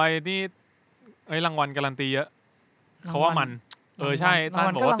Boy นี่รางวัลการันตีเยอะเขาว่ามันใช่ตั้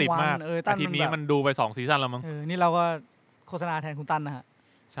นบอกว่าติดมากอาทิตย์นี้มันดูไป2 ซีซั่นแล้วมั้งนี่เราก็โฆษณาแทนคุณตั้นนะฮะ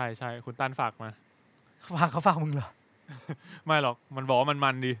ใช่คุณตั้นฝากมาเขาฝากมึงเหรอไม่หรอกมันบอกว่ามั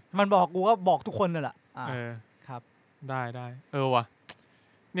นดีมันบอกกูก็บอกทุกคนนั่นแหละครับได้ว่ะ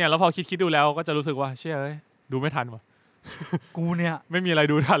เนี่ยแล้วพอคิดดูแล้วก็จะรู้สึกว่าเชื่อเลยดูไม่ทันว่ะกูเนี่ยไม่มีอะไร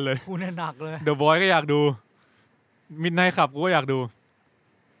ดูทันเลยกูเนี่ยหนักเลย The Boy ก็อยากดู Midnight Club กูก็อยากดู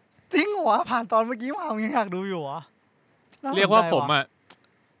จริงเหรอผ่านตอนเมื่อกี้มายังอยากดูอยู่เหรอเรียกว่าผม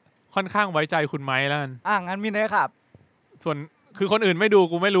ค่อนข้างไว้ใจคุณไม้แล้วกันงั้นMidnight Clubส่วนคือคนอื่นไม่ดู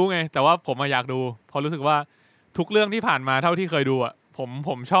กูไม่รู้ไงแต่ว่าผมอยากดูพอรู้สึกว่าทุกเรื่องที่ผ่านมาเท่าที่เคยดูผ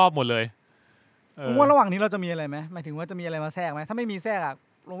มชอบหมดเลยว่าระหว่างนี้เราจะมีอะไรไหมหมายถึงว่าจะมีอะไรมาแทรกไหมถ้าไม่มีแทรก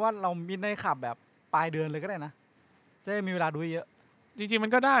รู้ว่าเราMidnight Clubแบบปลายเดือนเลยก็ได้นะจะได้มีเวลาดูเยอะจริงๆมั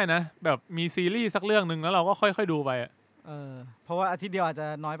นก็ได้นะแบบมีซีรีส์สักเรื่องนึงแล้วเราก็ค่อยๆดูไปเพราะว่าอาทิตย์เดียวอาจจะ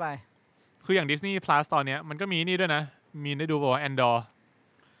น้อยไปคืออย่าง Disney Plus ตอนเนี้ยมันก็มีนี่ด้วยนะมีได้ดูบอกว่า Andor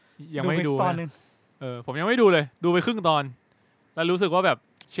ยังไม่ดูตอนนึงผมยังไม่ดูเลยดูไปครึ่งตอนแล้วรู้สึกว่าแบบ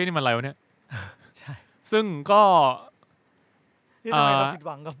เชื่อนี่มันอะไรวะเนี่ยใช่ซึ่งก็ทำไมเราผิดห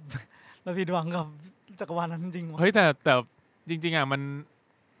วังกับจักรวาลนั้นจริงๆเฮ้ยแต่จริงๆมัน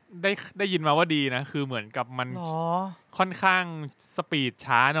ได้ยินมาว่าดีนะคือเหมือนกับมันค่อนข้างสปีด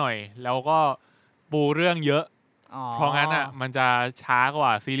ช้าหน่อยแล้วก็ปูเรื่องเยอะเพราะงั้นมันจะช้ากว่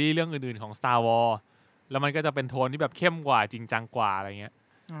าซีรีส์เรื่องอื่นๆของ Star Wars แล้วมันก็จะเป็นโทนที่แบบเข้มกว่าจริงจังกว่าอะไรเงี้ย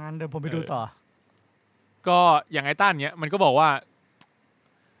เดี๋ยวผมไปดูต่อก็อย่างไอ้ต้านเนี้ยมันก็บอกว่า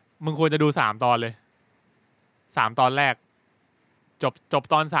มึงควรจะดู3 ตอนเลย3 ตอนแรกจบ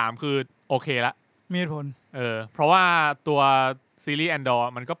ตอน3คือโอเคละมีเหตุผลเพราะว่าตัวซีรีส์ Andor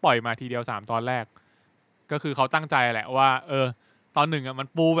มันก็ปล่อยมาทีเดียว3 ตอนแรกก็คือเขาตั้งใจแหละว่าตอน1มัน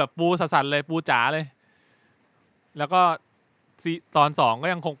ปูแบบปูสัสๆเลยปูจ๋าเลยแล้วก็ตอน2ก็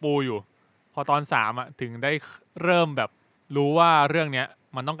ยังคงปูอยู่พอตอน3ถึงได้เริ่มแบบรู้ว่าเรื่องเนี้ย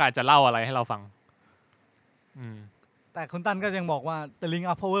มันต้องการจะเล่าอะไรให้เราฟังแต่คุณตันก็ยังบอกว่า The Ring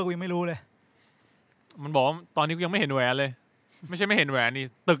of Power กูยังไม่รู้เลยมันบอกว่าตอนนี้กูยังไม่เห็นแหวนเลยไม่ใช่ไม่เห็นแหวนนี่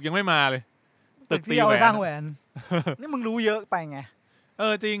ตึกยังไม่มาเลยตึกที่เอาไปสร้างแหวนนี่มึงรู้เยอะไปไง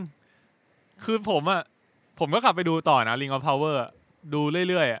จริงคือผมก็กลับไปดูต่อนะ Ring of Power ดู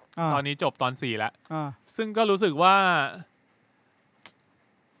เรื่อยๆตอนนี้จบตอน4แล้วซึ่งก็รู้สึกว่า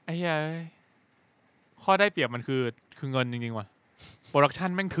ไอ้เหี้ยข้อได้เปรียบมันคือเงินจริงๆว่ะโปรดักชัน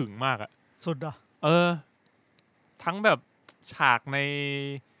แม่งถึงมากสุดทั้งแบบฉาก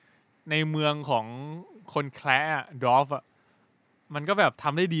ในเมืองของคนแคระดรอฟมันก็แบบท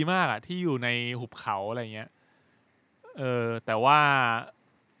ำได้ดีมากที่อยู่ในหุบเขาอะไรเงี้ยแต่ว่า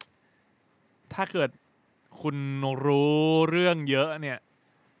ถ้าเกิดคุณรู้เรื่องเยอะเนี่ย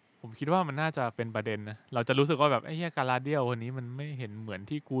ผมคิดว่ามันน่าจะเป็นประเด็นนะเราจะรู้สึกว่าแบบไอ้เหี้ยกาลาเดียลคนนี้มันไม่เห็นเหมือน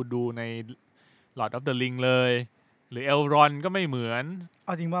ที่กูดูใน Lord of the Ring เลยหรือเอลรอนก็ไม่เหมือนเอ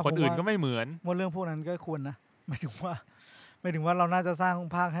าจริงว่าคนอื่นก็ไม่เหมือนเรื่องพวกนั้นก็ควรนะหมายถึงว่าเราน่าจะสร้าง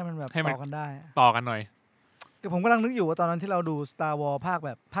ภาคให้มันแบบต่อกันได้ต่อกันหน่อยแต่ผมกำลังนึกอยู่ว่าตอนนั้นที่เราดู Star Wars ภาคแ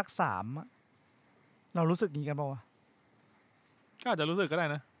บบภาค3เรารู้สึกงี้กันป่าววะก็อาจจะรู้สึกก็ได้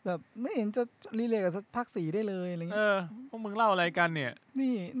นะแบบไม่เห็นจะรีเลทกับภาค4ได้เลยอะไรเงี้ยพวกมึงเล่าอะไรกันเนี่ย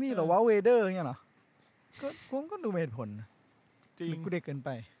นี่เหรอว่าเวเดอร์เงี้ยเหรอก็ผมก็ดูเหตุผลจริงกูเด็กเกินไป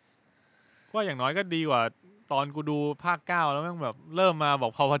ก็อย่างน้อยก็ดีกว่าตอนกูดูภาค9แล้วแม่งแบบเริ่มมาบอ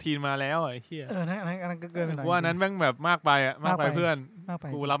กพาวพาทีนมาแล้วไอ้เหี้ยนั้นก็เกินไปหน่อยว่านั้นแม่งแบบมากไปมากไปเพื่อน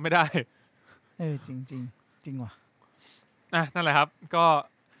กูรับไม่ได้จริงว่ะนั่นแหละครับก็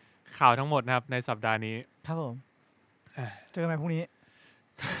ข่าวทั้งหมดนะครับในสัปดาห์นี้ครับผมเจอกันใหม่พรุ่งนี้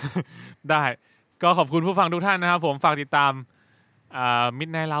ได้ก็ขอบคุณผู้ฟังทุกท่านนะครับผมฝากติดตาม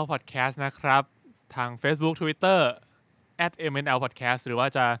Midnight Lounge Podcast นะครับทาง Facebook Twitter @MNL Podcast หรือว่า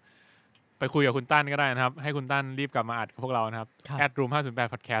จะไปคุยกับคุณตั้นก็ได้นะครับให้คุณตั้นรีบกลับมาอัดกับพวกเรานะครับ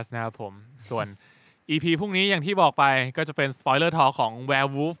 @room508 podcast นะครับผมส่วน EP พรุ่งนี้อย่างที่บอกไปก็จะเป็น Spoiler Talk ของ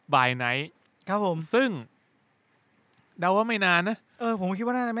Werewolf by Night ครับผมซึ่งเดาว่าไม่นานนะผมคิด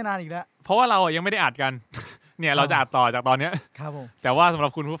ว่าน่าจะไม่นานอีกแล้วเพราะว่าเรายังไม่ได้อัดกันเนี่ยเราจะอัดต่อจากตอนเนี้ยครับผมแต่ว่าสำหรั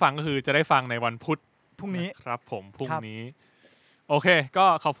บคุณผู้ฟังก็คือจะได้ฟังในวันพุธพรุ่งนี้ครับผมพรุ่งนี้โ โอเคก็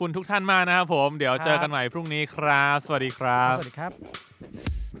ขอบคุณทุกท่านมากนะครับผมเดี๋ยวเจอกันใหม่พรุ่งนี้ครับสวัสดีครับ สวัสดีครับ